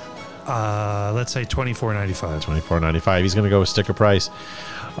these? Let's say $24.95. $24.95. He's going to go with sticker price.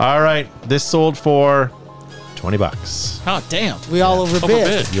 All right. This sold for $20. Oh, damn. We all overbid.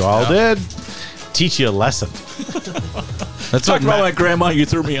 Overbid. You all did. Teach you a lesson. That's Talk what, about my Matt, grandma. You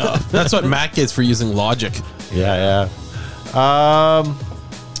threw me off. that's what Matt gets for using logic. Yeah.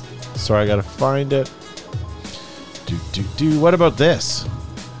 Sorry, I gotta find it. What about this?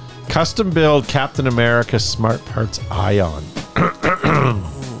 Custom build Captain America Smart Parts Ion.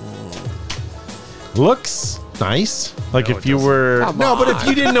 Looks nice. Like No, if it you doesn't. were Come no, but if on.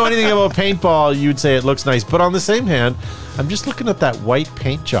 you didn't know anything about paintball, you'd say it looks nice. But on the same hand, I'm just looking at that white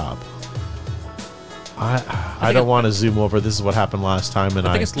paint job. I don't want to zoom over. This is what happened last time, and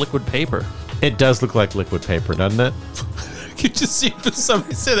I think it's liquid paper. it does look like liquid paper, doesn't it? You could just see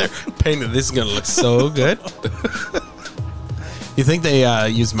somebody sit there painting. This is gonna look so good. You think they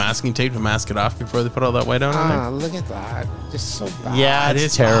use masking tape to mask it off before they put all that white on there? Look at that. Just so bad. Yeah,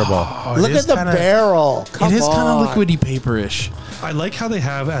 it's terrible. Oh, Look at the barrel. Come It is kind on. of liquidy paperish. I like how they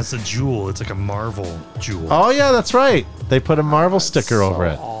have as a jewel. It's like a Marvel jewel. Oh yeah, that's right. They put a Marvel sticker over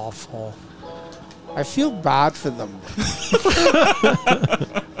it. Awful. I feel bad for them.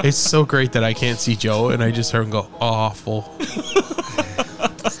 It's so great that I can't see Joe and I just heard him go, awful.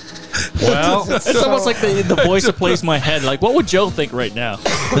 Well, It's almost like the voice that plays in my head. Like, what would Joe think right now?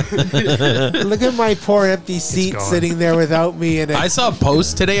 Look at my poor empty seat gone. sitting there without me in it. I saw a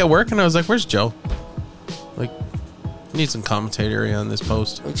post today at work and I was like, where's Joe? Like, I need some commentary on this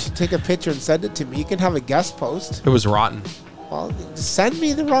post. You should take a picture and send it to me. You can have a guest post. It was rotten. Well, send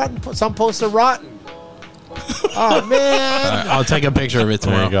me the rotten. Some posts are rotten. Oh man! I'll take a picture of it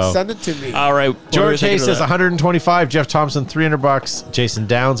there tomorrow. you go. Send it to me. All right. what were you George thinking Hayes of says that? 125. Jeff Thompson $300. Jason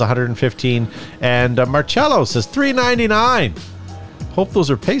Downs 115, and Marcello says $3.99. Hope those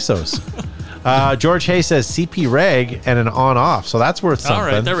are pesos. George Hayes says CP reg and an on-off, so that's worth something. All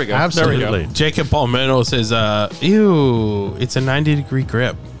right, there we go. There we go. Absolutely. Jacob Palmeno says, ew, it's a 90-degree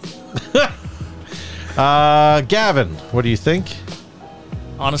grip. Gavin, what do you think?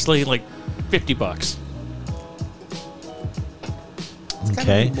 Honestly, like $50. gotta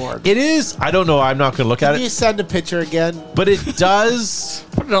Okay, be more. it is. I don't know. I'm not going to look at Can you it, send a picture again? but it does.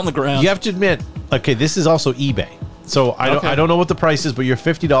 Put it on the ground. You have to admit, okay, this is also eBay. So I don't know what the price is, but your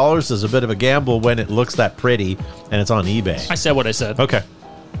 $50 is a bit of a gamble when it looks that pretty and it's on eBay. I said what I said. Okay.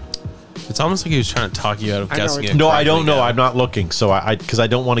 It's almost like he was trying to talk you out of I know guessing it's- it. No, I correctly, don't know. Gavin. I'm not looking. So because I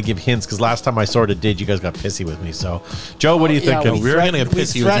don't want to give hints because last time I sort of did, you guys got pissy with me. So Joe, what are you thinking? we were gonna get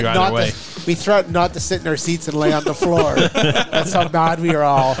pissy with you either way. We threatened not to sit in our seats and lay on the floor. That's how mad we are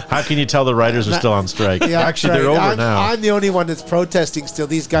all. How can you tell the writers are still on strike? Yeah, Actually, that's they're right. over now. I'm the only one that's protesting still.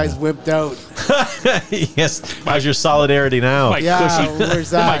 These guys wimped out. Yes. How's your solidarity now? My Yeah, cushy,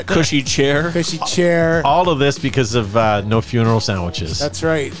 where's my that? cushy chair. Cushy chair. All of this because of no funeral sandwiches. That's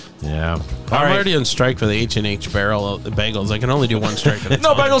right. Yeah. All I'm right. already on strike for the H&H barrel bagels. I can only do one strike at a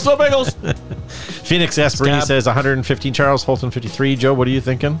No time. bagels, no bagels. Phoenix Esperini Scab. says 115. Charles Holton 53. Joe, what are you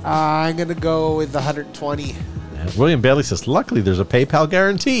thinking? I'm going to go with the 120. William Bailey says, luckily there's a PayPal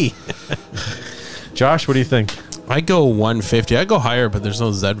guarantee. Josh, what do you think? I go 150. I go higher, but there's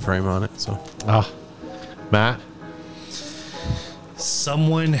no Z frame on it. So Matt?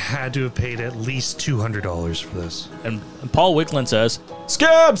 Someone had to have paid at least $200 for this. And Paul Wicklund says,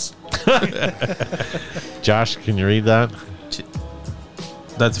 Scabs! Josh, can you read that?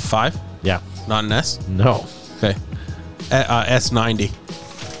 that's a 5, Yeah. not an S. No. Okay, S90.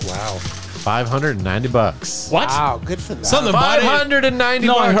 Wow. $590. What? Wow, good for that. Something about it. $590.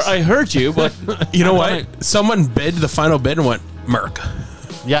 No, I heard you, but You know what? Someone bid the final bid and went Merc.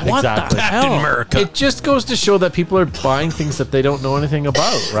 Yeah, What the exactly. hell? Captain Merc. It just goes to show that people are buying things that they don't know anything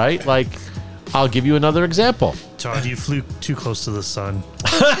about, right? Like, I'll give you another example. Todd, you flew too close to the sun.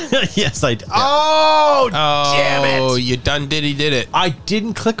 Yes, I did. Oh, damn it. Oh, you done did it. I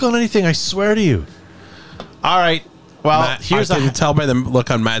didn't click on anything, I swear to you. All right. Well, Matt, here's I can tell by the look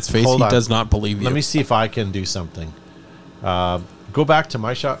on Matt's face. Hold He on. does not believe you. Let me see if I can do something. Go back to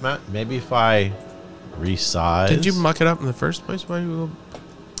my shot, Matt. Maybe if I resize. Did you muck it up in the first place? Why you?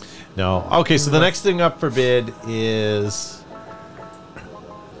 No. Okay, so the next thing up for bid is.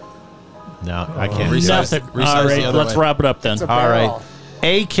 No, I can't. do Resize. it. nothing. Resize All the right, other let's way. wrap it up then. It's a All right. barrel.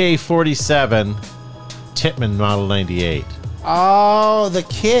 AK-47 Titman Model 98. Oh, the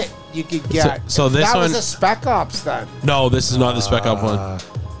kit you could get. So this that was one- a Spec Ops then. No, this is not the Spec Up one.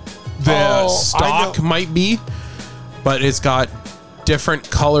 The Oh, I stock know. might be, but it's got different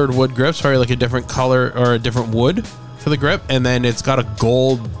colored wood grips, sorry, like a different color or a different wood for the grip, and then it's got a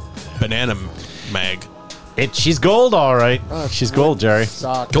gold banana mag. She's gold, all right. She's gold, Jerry.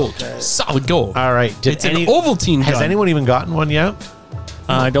 Sock, Gold. okay. Solid gold. All right. It's an Ovaltine Has gun. anyone even gotten one yet?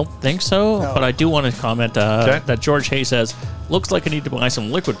 I don't think so, No. but I do want to comment Okay. that George Hay says, looks like I need to buy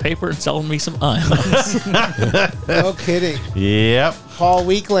some liquid paper and sell me some ions. No kidding. Yep. Paul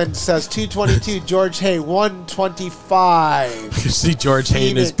Weekland says 222. George Hay 125. You see George Hay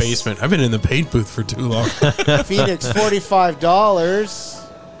in his Phoenix. basement. I've been in the paint booth for too long. Phoenix $45.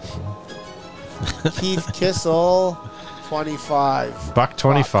 Keith Kissel 25.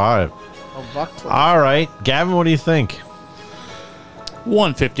 $1.25. Oh, buck 20. All right. Gavin, what do you think?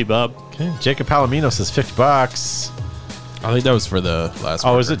 $150, Bob. Okay. Jacob Palomino says $50. I think that was for the last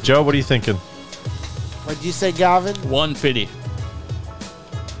Oh, one. is it Joe? What are you thinking? What'd you say, Gavin? $150.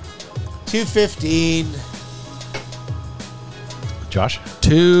 215. Josh?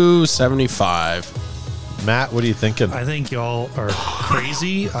 275. Matt, what are you thinking? I think y'all are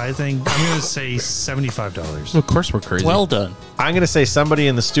crazy. I think I'm going to say $75. Of course we're crazy. Well done. I'm going to say somebody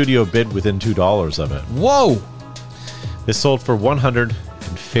in the studio bid within $2 of it. whoa. This sold for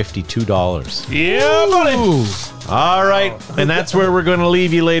 $152. Yeah, buddy. Ooh. All right. And that's where we're going to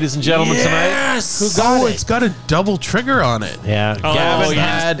leave you, ladies and gentlemen, tonight. Yes. Who got it? It's got a double trigger on it. Yeah. Oh, Gavin you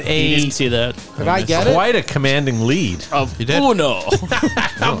had didn't- you didn't see that. Did I get it? quite a commanding lead Of You did? Uno.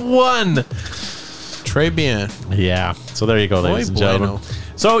 of one. Très bien. Yeah. So there you go, ladies and bueno. gentlemen.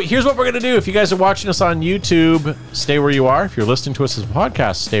 So here's what we're going to do. If you guys are watching us on YouTube, stay where you are. If you're listening to us as a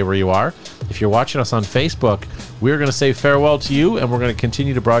podcast, stay where you are. If you're watching us on Facebook, we're going to say farewell to you, and we're going to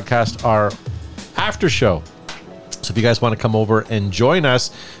continue to broadcast our after show. So if you guys want to come over and join us,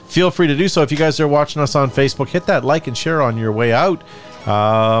 feel free to do so. If you guys are watching us on Facebook, hit that like and share on your way out.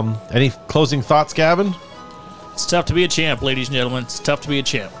 Any closing thoughts, Gavin? It's tough to be a champ, ladies and gentlemen. It's tough to be a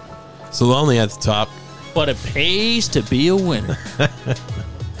champ. So lonely at the top. But it pays to be a winner.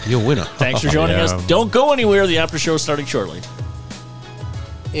 You're a winner. Thanks for joining Yeah. us. Don't go anywhere. The after show is starting shortly.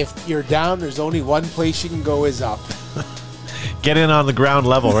 If you're down, there's only one place you can go is up. Get in on the ground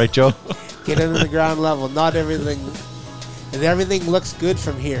level, right, Joe? Get into the ground level. Not everything. And everything looks good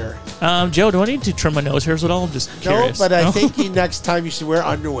from here. Joe, do I need to trim my nose hairs at all? I'm just curious. No, but I think next time you should wear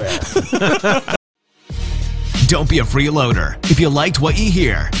underwear. Don't be a freeloader. If you liked what you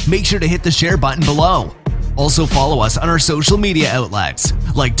hear, make sure to hit the share button below. Also follow us on our social media outlets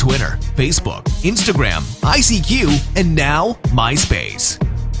like Twitter, Facebook, Instagram, ICQ, and now MySpace.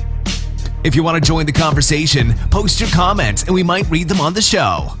 If you want to join the conversation, post your comments and we might read them on the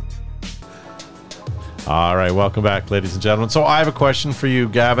show. All right, welcome back, ladies and gentlemen. So I have a question for you,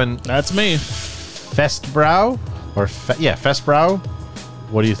 Gavin. That's me. Festbrow? Festbrow?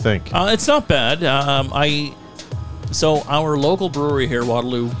 What do you think? It's not bad. So our local brewery here,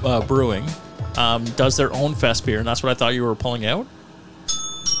 Waterloo Brewing, does their own fest beer, and that's what I thought you were pulling out.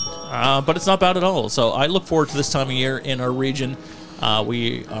 But it's not bad at all. So I look forward to this time of year in our region.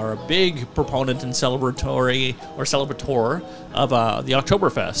 We are a big proponent and celebrator of the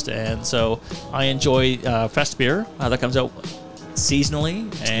Oktoberfest, and so I enjoy fest beer that comes out seasonally,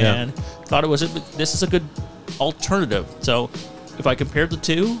 and thought this is a good alternative. So if I compared the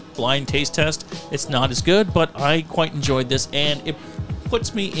two, blind taste test, it's not as good, but I quite enjoyed this, and it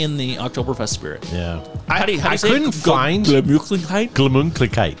puts me in the Oktoberfest spirit. Yeah. How do you I say couldn't it? find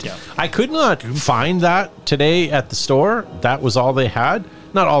Glemunklichkeit. Yeah. I could not find that today at the store. That was all they had.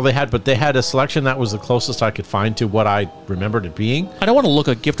 Not all they had, but they had a selection that was the closest I could find to what I remembered it being. I don't want to look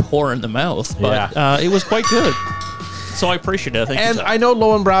a gift whore in the mouth, but it was quite good. So I appreciate it. Thank you. And I know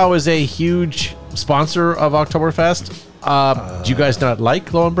Lowenbrau is a huge sponsor of Oktoberfest. Do you guys not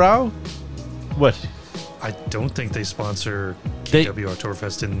like Lowenbrau? What? I don't think they sponsor They- KW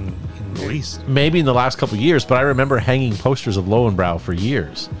Oktoberfest in the least. Maybe in the last couple of years, but I remember hanging posters of Lowenbrow for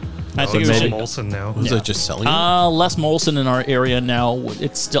years. I think It's it was all Molson now. Was it just selling? less Molson in our area now.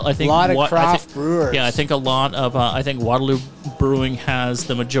 It's still, I think, A lot of I craft think- brewers. Yeah, I think a lot of. I think Waterloo Brewing has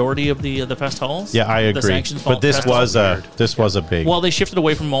the majority of the fest halls. Yeah, I The agree. sanctions But this fest was halls. was a big. Well, they shifted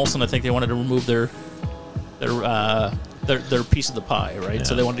away from Molson. I think they wanted to remove their piece of the pie, right?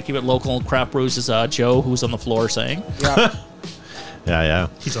 So they wanted to keep it local. Craft brews is Joe, who's on the floor saying Yeah. yeah.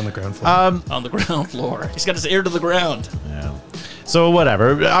 He's on the ground floor. on the ground floor. He's got his ear to the ground. Yeah. So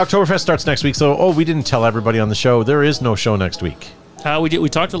whatever. Oktoberfest starts next week. So we didn't tell everybody on the show there is no show next week. We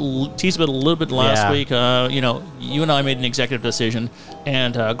talked teased about it a little bit last Yeah. week. You and I made an executive decision,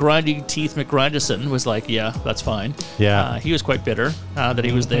 and Grindy Teeth McGrindison was like, "Yeah, that's fine." Yeah. He was quite bitter that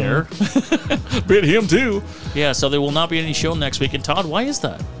he was there. Bit him too. Yeah. So there will not be any show next week. And Todd, why is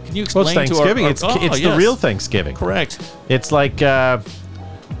that? Can you Well, explain it's to our? Thanksgiving. It's the yes. real Thanksgiving. Correct. It's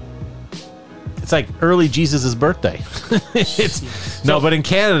like early Jesus' birthday. But in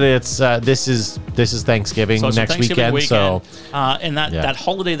Canada, it's this is Thanksgiving So it's a next Thanksgiving weekend. So and that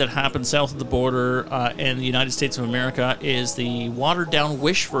holiday that happens south of the border in the United States of America is the watered down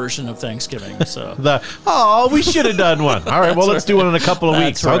Wish version of Thanksgiving. So we should have done one. All right, well, let's do one in a couple of That's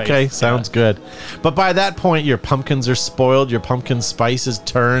weeks. right. Okay, sounds good. But by that point, your pumpkins are spoiled, your pumpkin spice is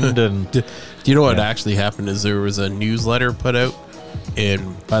turned, and Do you know what actually happened? Is there was a newsletter put out,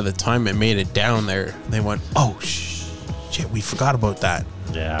 and by the time it made it down there, they went, "Oh shit, we forgot about that."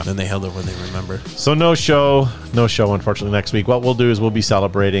 yeah. Then they held it when they remember. So no show, unfortunately, next week. What we'll do is we'll be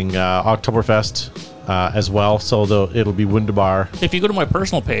celebrating Oktoberfest as well. So it'll be Wunderbar. if you go to my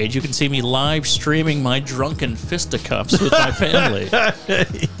personal page, you can see me live streaming my drunken fisticuffs with my family.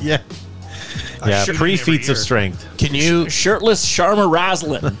 Yeah. Yeah, should pre-feats every of year. strength. Can you Shirtless Sharma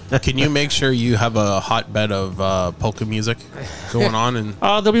Raslin. can you make sure you have a hotbed of polka music going on? And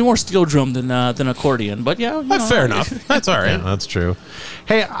There'll be more steel drum than accordion, but yeah. fair enough. That's all right. Yeah, that's true.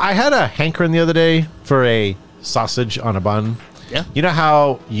 Hey, I had a hankering the other day for a sausage on a bun. Yeah. You know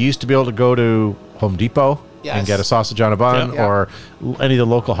how you used to be able to go to Home Depot Yes. and get a sausage on a bun, Yeah. or any of the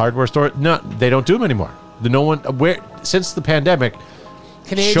local hardware stores? No, they don't do them anymore. Since the pandemic,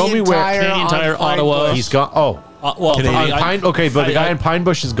 Canadian show me where Canadian Tire, Pine Ottawa. Bush. he's gone. Oh, Well, Canadian on Pine. Okay, but the guy in Pine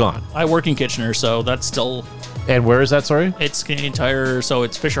Bush is gone. I work in Kitchener, so that's still And where is that? Sorry. it's Canadian Tire. So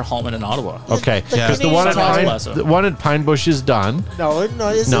it's Fisher Hallman in Ottawa. Okay, The because the Canadian one at Tire- Pine, the one at Pine Bush is done. No, it's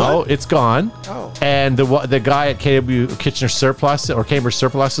No, not. it's gone. Oh. And the guy at KW Kitchener Surplus or Cambridge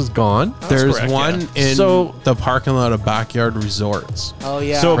Surplus is gone. There's correct, one yeah. in So- the parking lot of Backyard Resorts. Oh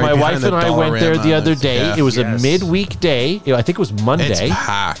yeah. So Right my behind wife the and I went there the Dollarama. other day. Yeah. It was a Yes. midweek day. I think it was It's Monday.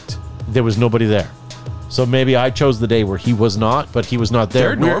 packed. There was nobody there. So maybe I chose the day where he was not, but he was not there.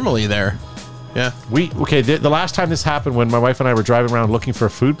 They're normally there. Yeah. The last time this happened, when my wife and I were driving around looking for a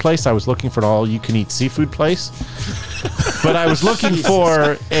food place, I was looking for an all-you-can-eat seafood place. But I was looking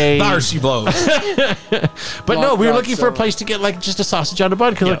for a. There she blows. But no, we were Not looking for a so. place to get like just a sausage on a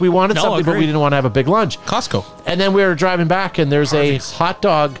bun because Yeah. like we wanted No, something, but agreed. we didn't want to have a big lunch. Costco. And then we were driving back, and there's a hot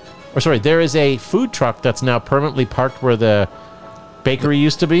dog, there is a food truck that's now permanently parked where the bakery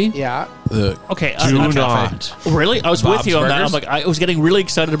used to be. Yeah. The Okay, Do I'm- not. Really? I was Bob's with you on that. Burgers? I'm like, I was getting really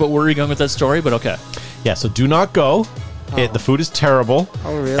excited about where you're going with that story, but okay. Yeah, so do not go. The food is terrible.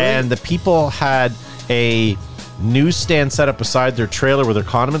 Oh, really? And the people had a newsstand set up beside their trailer where their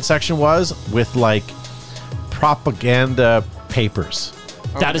condiment section was with like propaganda papers.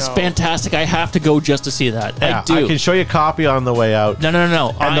 That is no. fantastic. I have to go just to see that. Yeah, I do. I can show you a copy on the way out. No.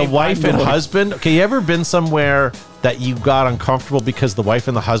 And the wife and husband. Okay, you ever been somewhere that you got uncomfortable because the wife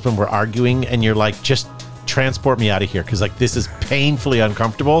and the husband were arguing, and you're like, just transport me out of here because like this is painfully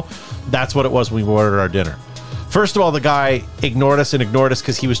uncomfortable. That's what it was when we ordered our dinner. First of all, the guy ignored us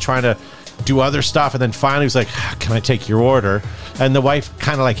because he was trying to do other stuff, and then finally he was like, "Can I take your order?" And the wife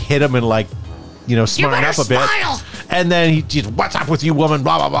kind of like hit him and like, smarten up a bit. And then he just, "What's up with you, woman?"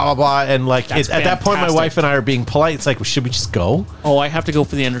 Blah blah blah blah blah. And like That's at that point, my fantastic. wife and I are being polite. It's like, well, should we just go? Oh, I have to go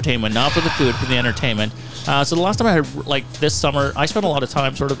for the entertainment, not for the food, for the entertainment. So the last time I had, like this summer, I spent a lot of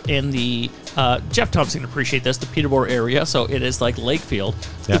time sort of in the, Jeff Thompson can appreciate this, the Peterborough area. So it is like Lakefield.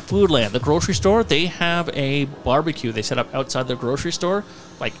 Yeah. The Foodland, the grocery store, they have a barbecue they set up outside their grocery store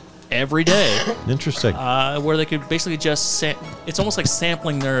like every day. Interesting. Where they could basically just it's almost like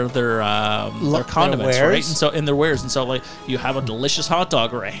sampling their condiments, wares? right? And so in their wares, and so like you have a delicious hot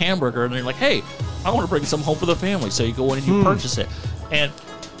dog or a hamburger, and they're like, "Hey, I want to bring some home for the family." So you go in and you purchase it, and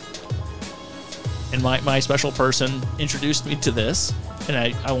my special person introduced me to this, and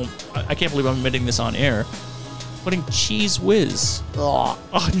I can't believe I'm admitting this on air. putting cheese whiz Oh.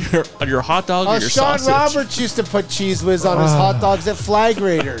 on your hot dog or your Sean sausage. Roberts used to put cheese whiz on his hot dogs at Flag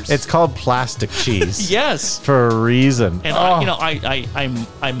Raiders. It's called plastic cheese. Yes. For a reason. And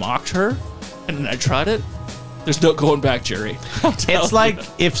I mocked her, and I tried it. There's no going back, Jerry. It's like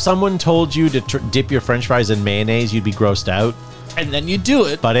if someone told you to dip your French fries in mayonnaise, you'd be grossed out. And then you do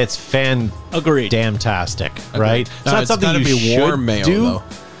it. But it's fan-damn-tastic, right? No, it's something gotta you be should warm mayo, do. though.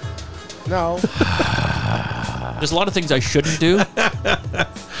 No. There's a lot of things I shouldn't do, but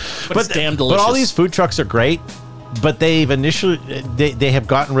it's damn delicious. But all these food trucks are great, but they've initially they have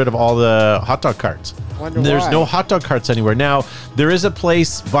gotten rid of all the hot dog carts. There's no hot dog carts anywhere. Now, there is a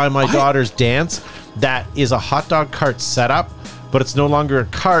place by my daughter's dance that is a hot dog cart setup, but it's no longer a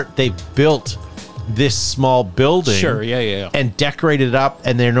cart. They built this small building, Sure, yeah. and decorated it up,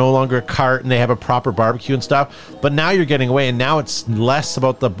 and they're no longer a cart, and they have a proper barbecue and stuff. But now you're getting away, and now it's less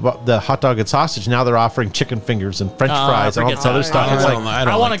about the hot dog and sausage. Now they're offering chicken fingers and French fries and all this other stuff. It's like,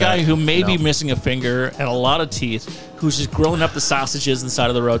 I want a guy who may be missing a finger and a lot of teeth, who's just grilling up the sausages on the side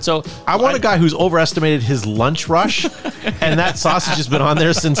of the road. So I want a guy who's overestimated his lunch rush, and that sausage has been on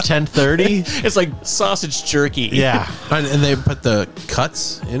there since 10:30. It's like sausage jerky. Yeah, and they put the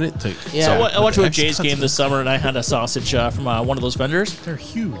cuts in it. Yeah. So I went to a Jays game this summer, and I had a sausage from one of those vendors. They're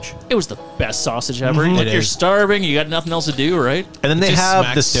huge. It was the best sausage ever. Mhm. Like, It you're is. starving, you got nothing else to do, right? And then they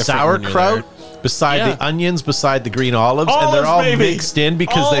have the sauerkraut beside the onions, beside the green olives, and they're all Olives, baby. mixed in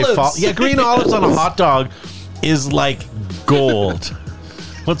because they Olives. fall. Yeah, green olives on a hot dog is like gold.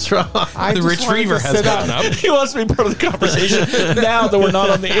 What's wrong? The retriever has gotten up. He wants to be part of the conversation now that we're not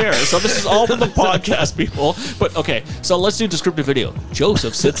on the air. So this is all for the podcast, people. But okay, so let's do descriptive video.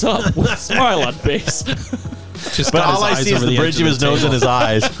 Joseph sits up with a smile on face. Just But got all his I eyes see is over the the bridge edge of of his the nose and table. his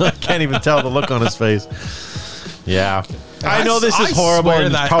eyes. I can't even tell the look on his face. Yeah. I know this is I horrible swear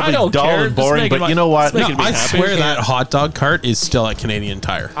and that- it's probably I don't dull care. and Just boring, make it but you know what? just make it me I happy. swear that hot dog cart is still at Canadian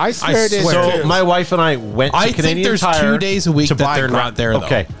Tire. I swear it is. So too. my wife and I went to I think Canadian there's Tire 2 days a week to that buy they're not there, though.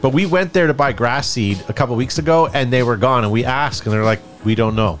 Okay, but we went there to buy grass seed a couple weeks ago, and they were gone. And we asked, and they're like, "We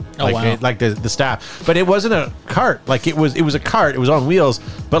don't know." Oh, wow. Like the staff, but it wasn't a cart. Like it was a cart. It was on wheels,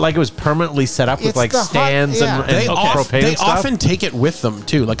 but like it was permanently set up with It's like the hot- stands yeah. and They, propane they and stuff. often take it with them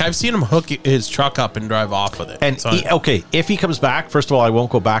too. Like I've seen him hook his truck up and drive off with it. And So- okay, if he comes back, first of all, I won't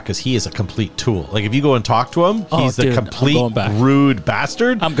go back because he is a complete tool. Like if you go and talk to him, Oh, he's dude, the I'm complete going back. rude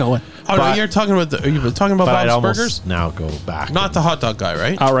bastard. I'm going. oh no, but- you're talking about the. Are you talking about but I'd Bob's almost Burgers? now go back. Not the hot dog guy,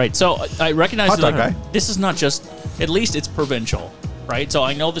 right? All right, so I recognize Hot dog that guy. this is not just, at least it's provincial, right? So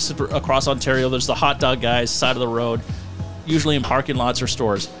I know this is across Ontario. There's the hot dog guys, side of the road, usually in parking lots or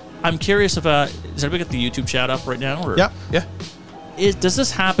stores. I'm curious if, is everybody got the YouTube chat up right now? Or? Yeah. Yeah. Does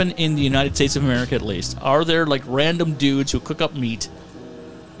this happen in the United States of America at least? Are there like random dudes who cook up meat?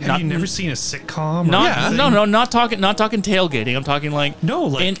 Have you never seen a sitcom? Or Not, anything? no, not talking tailgating. I'm talking like No,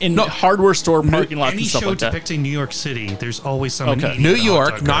 like- in hardware store parking lots Any and stuff show like that. depicting New York City, there's always someone Okay. eating New a hot York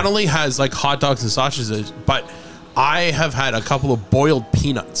dog not cart. only has like hot dogs and sausages, but I have had a couple of boiled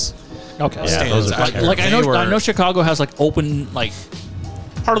peanuts. Okay, Yeah, those are like, terrible. I know Chicago has like open like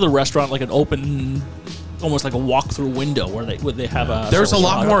part of the restaurant like an open, almost like a walk-through window where they have a. There's a service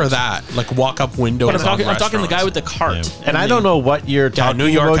lot hot more of dogs. that, like walk-up windows. But I'm talking the on guy with the cart. Yeah. And I don't know what you're talking New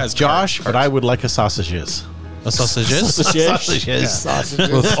York about, has Josh, carts. but I would like a sausages. a sausages Sausages.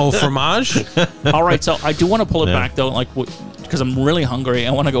 with au fromage. All right, so I do want to pull it Yeah. back though, like because I'm really hungry.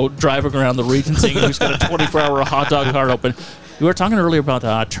 I want to go driving around the region, seeing who's got a 24-hour hot dog cart open. We were talking earlier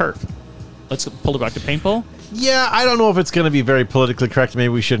about turf. Let's pull it back to paintball. Yeah, I don't know if it's going to be very politically correct. Maybe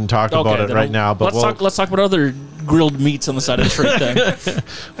we shouldn't talk about it then right now. But let's talk about other grilled meats on the side of the street. Then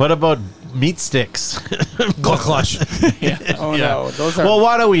what about meat sticks? Clutch. Oh no, those are. Well,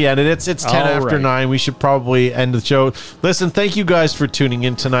 why don't we end it? It's 10 All after right. 9. We should probably end the show. Listen, thank you guys for tuning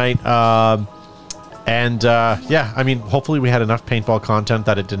in tonight. Yeah, I mean, hopefully we had enough paintball content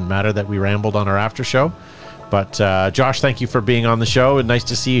that it didn't matter that we rambled on our after show. But Josh, thank you for being on the show, and nice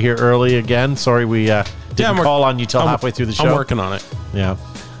to see you here early again. Sorry we didn't call on you till halfway through the show. I'm working on it. Yeah.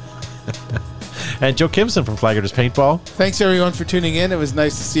 And Joe Kimson from Flaggers Paintball. Thanks everyone for tuning in. It was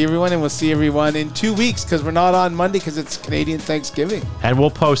nice to see everyone, and we'll see everyone in 2 weeks because we're not on Monday because it's Canadian Thanksgiving. And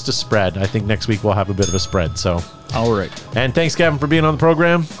we'll post a spread. I think next week we'll have a bit of a spread. So, all right. And thanks, Gavin, for being on the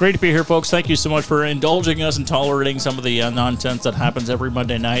program. Great to be here, folks. Thank you so much for indulging us and tolerating some of the nonsense that happens every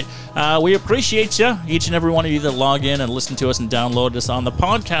Monday night. We appreciate you, each and every one of you that log in and listen to us and download us on the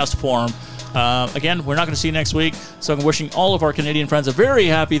podcast forum. Again, we're not going to see you next week, so I'm wishing all of our Canadian friends a very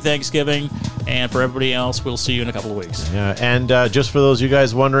happy Thanksgiving, and for everybody else, we'll see you in a couple of weeks. Yeah, and just for those of you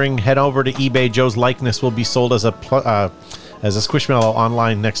guys wondering, head over to eBay. Joe's likeness will be sold as a Squishmallow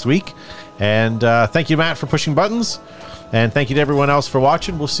online next week. And thank you, Matt, for pushing buttons. And thank you to everyone else for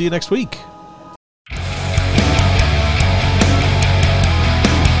watching. We'll see you next week.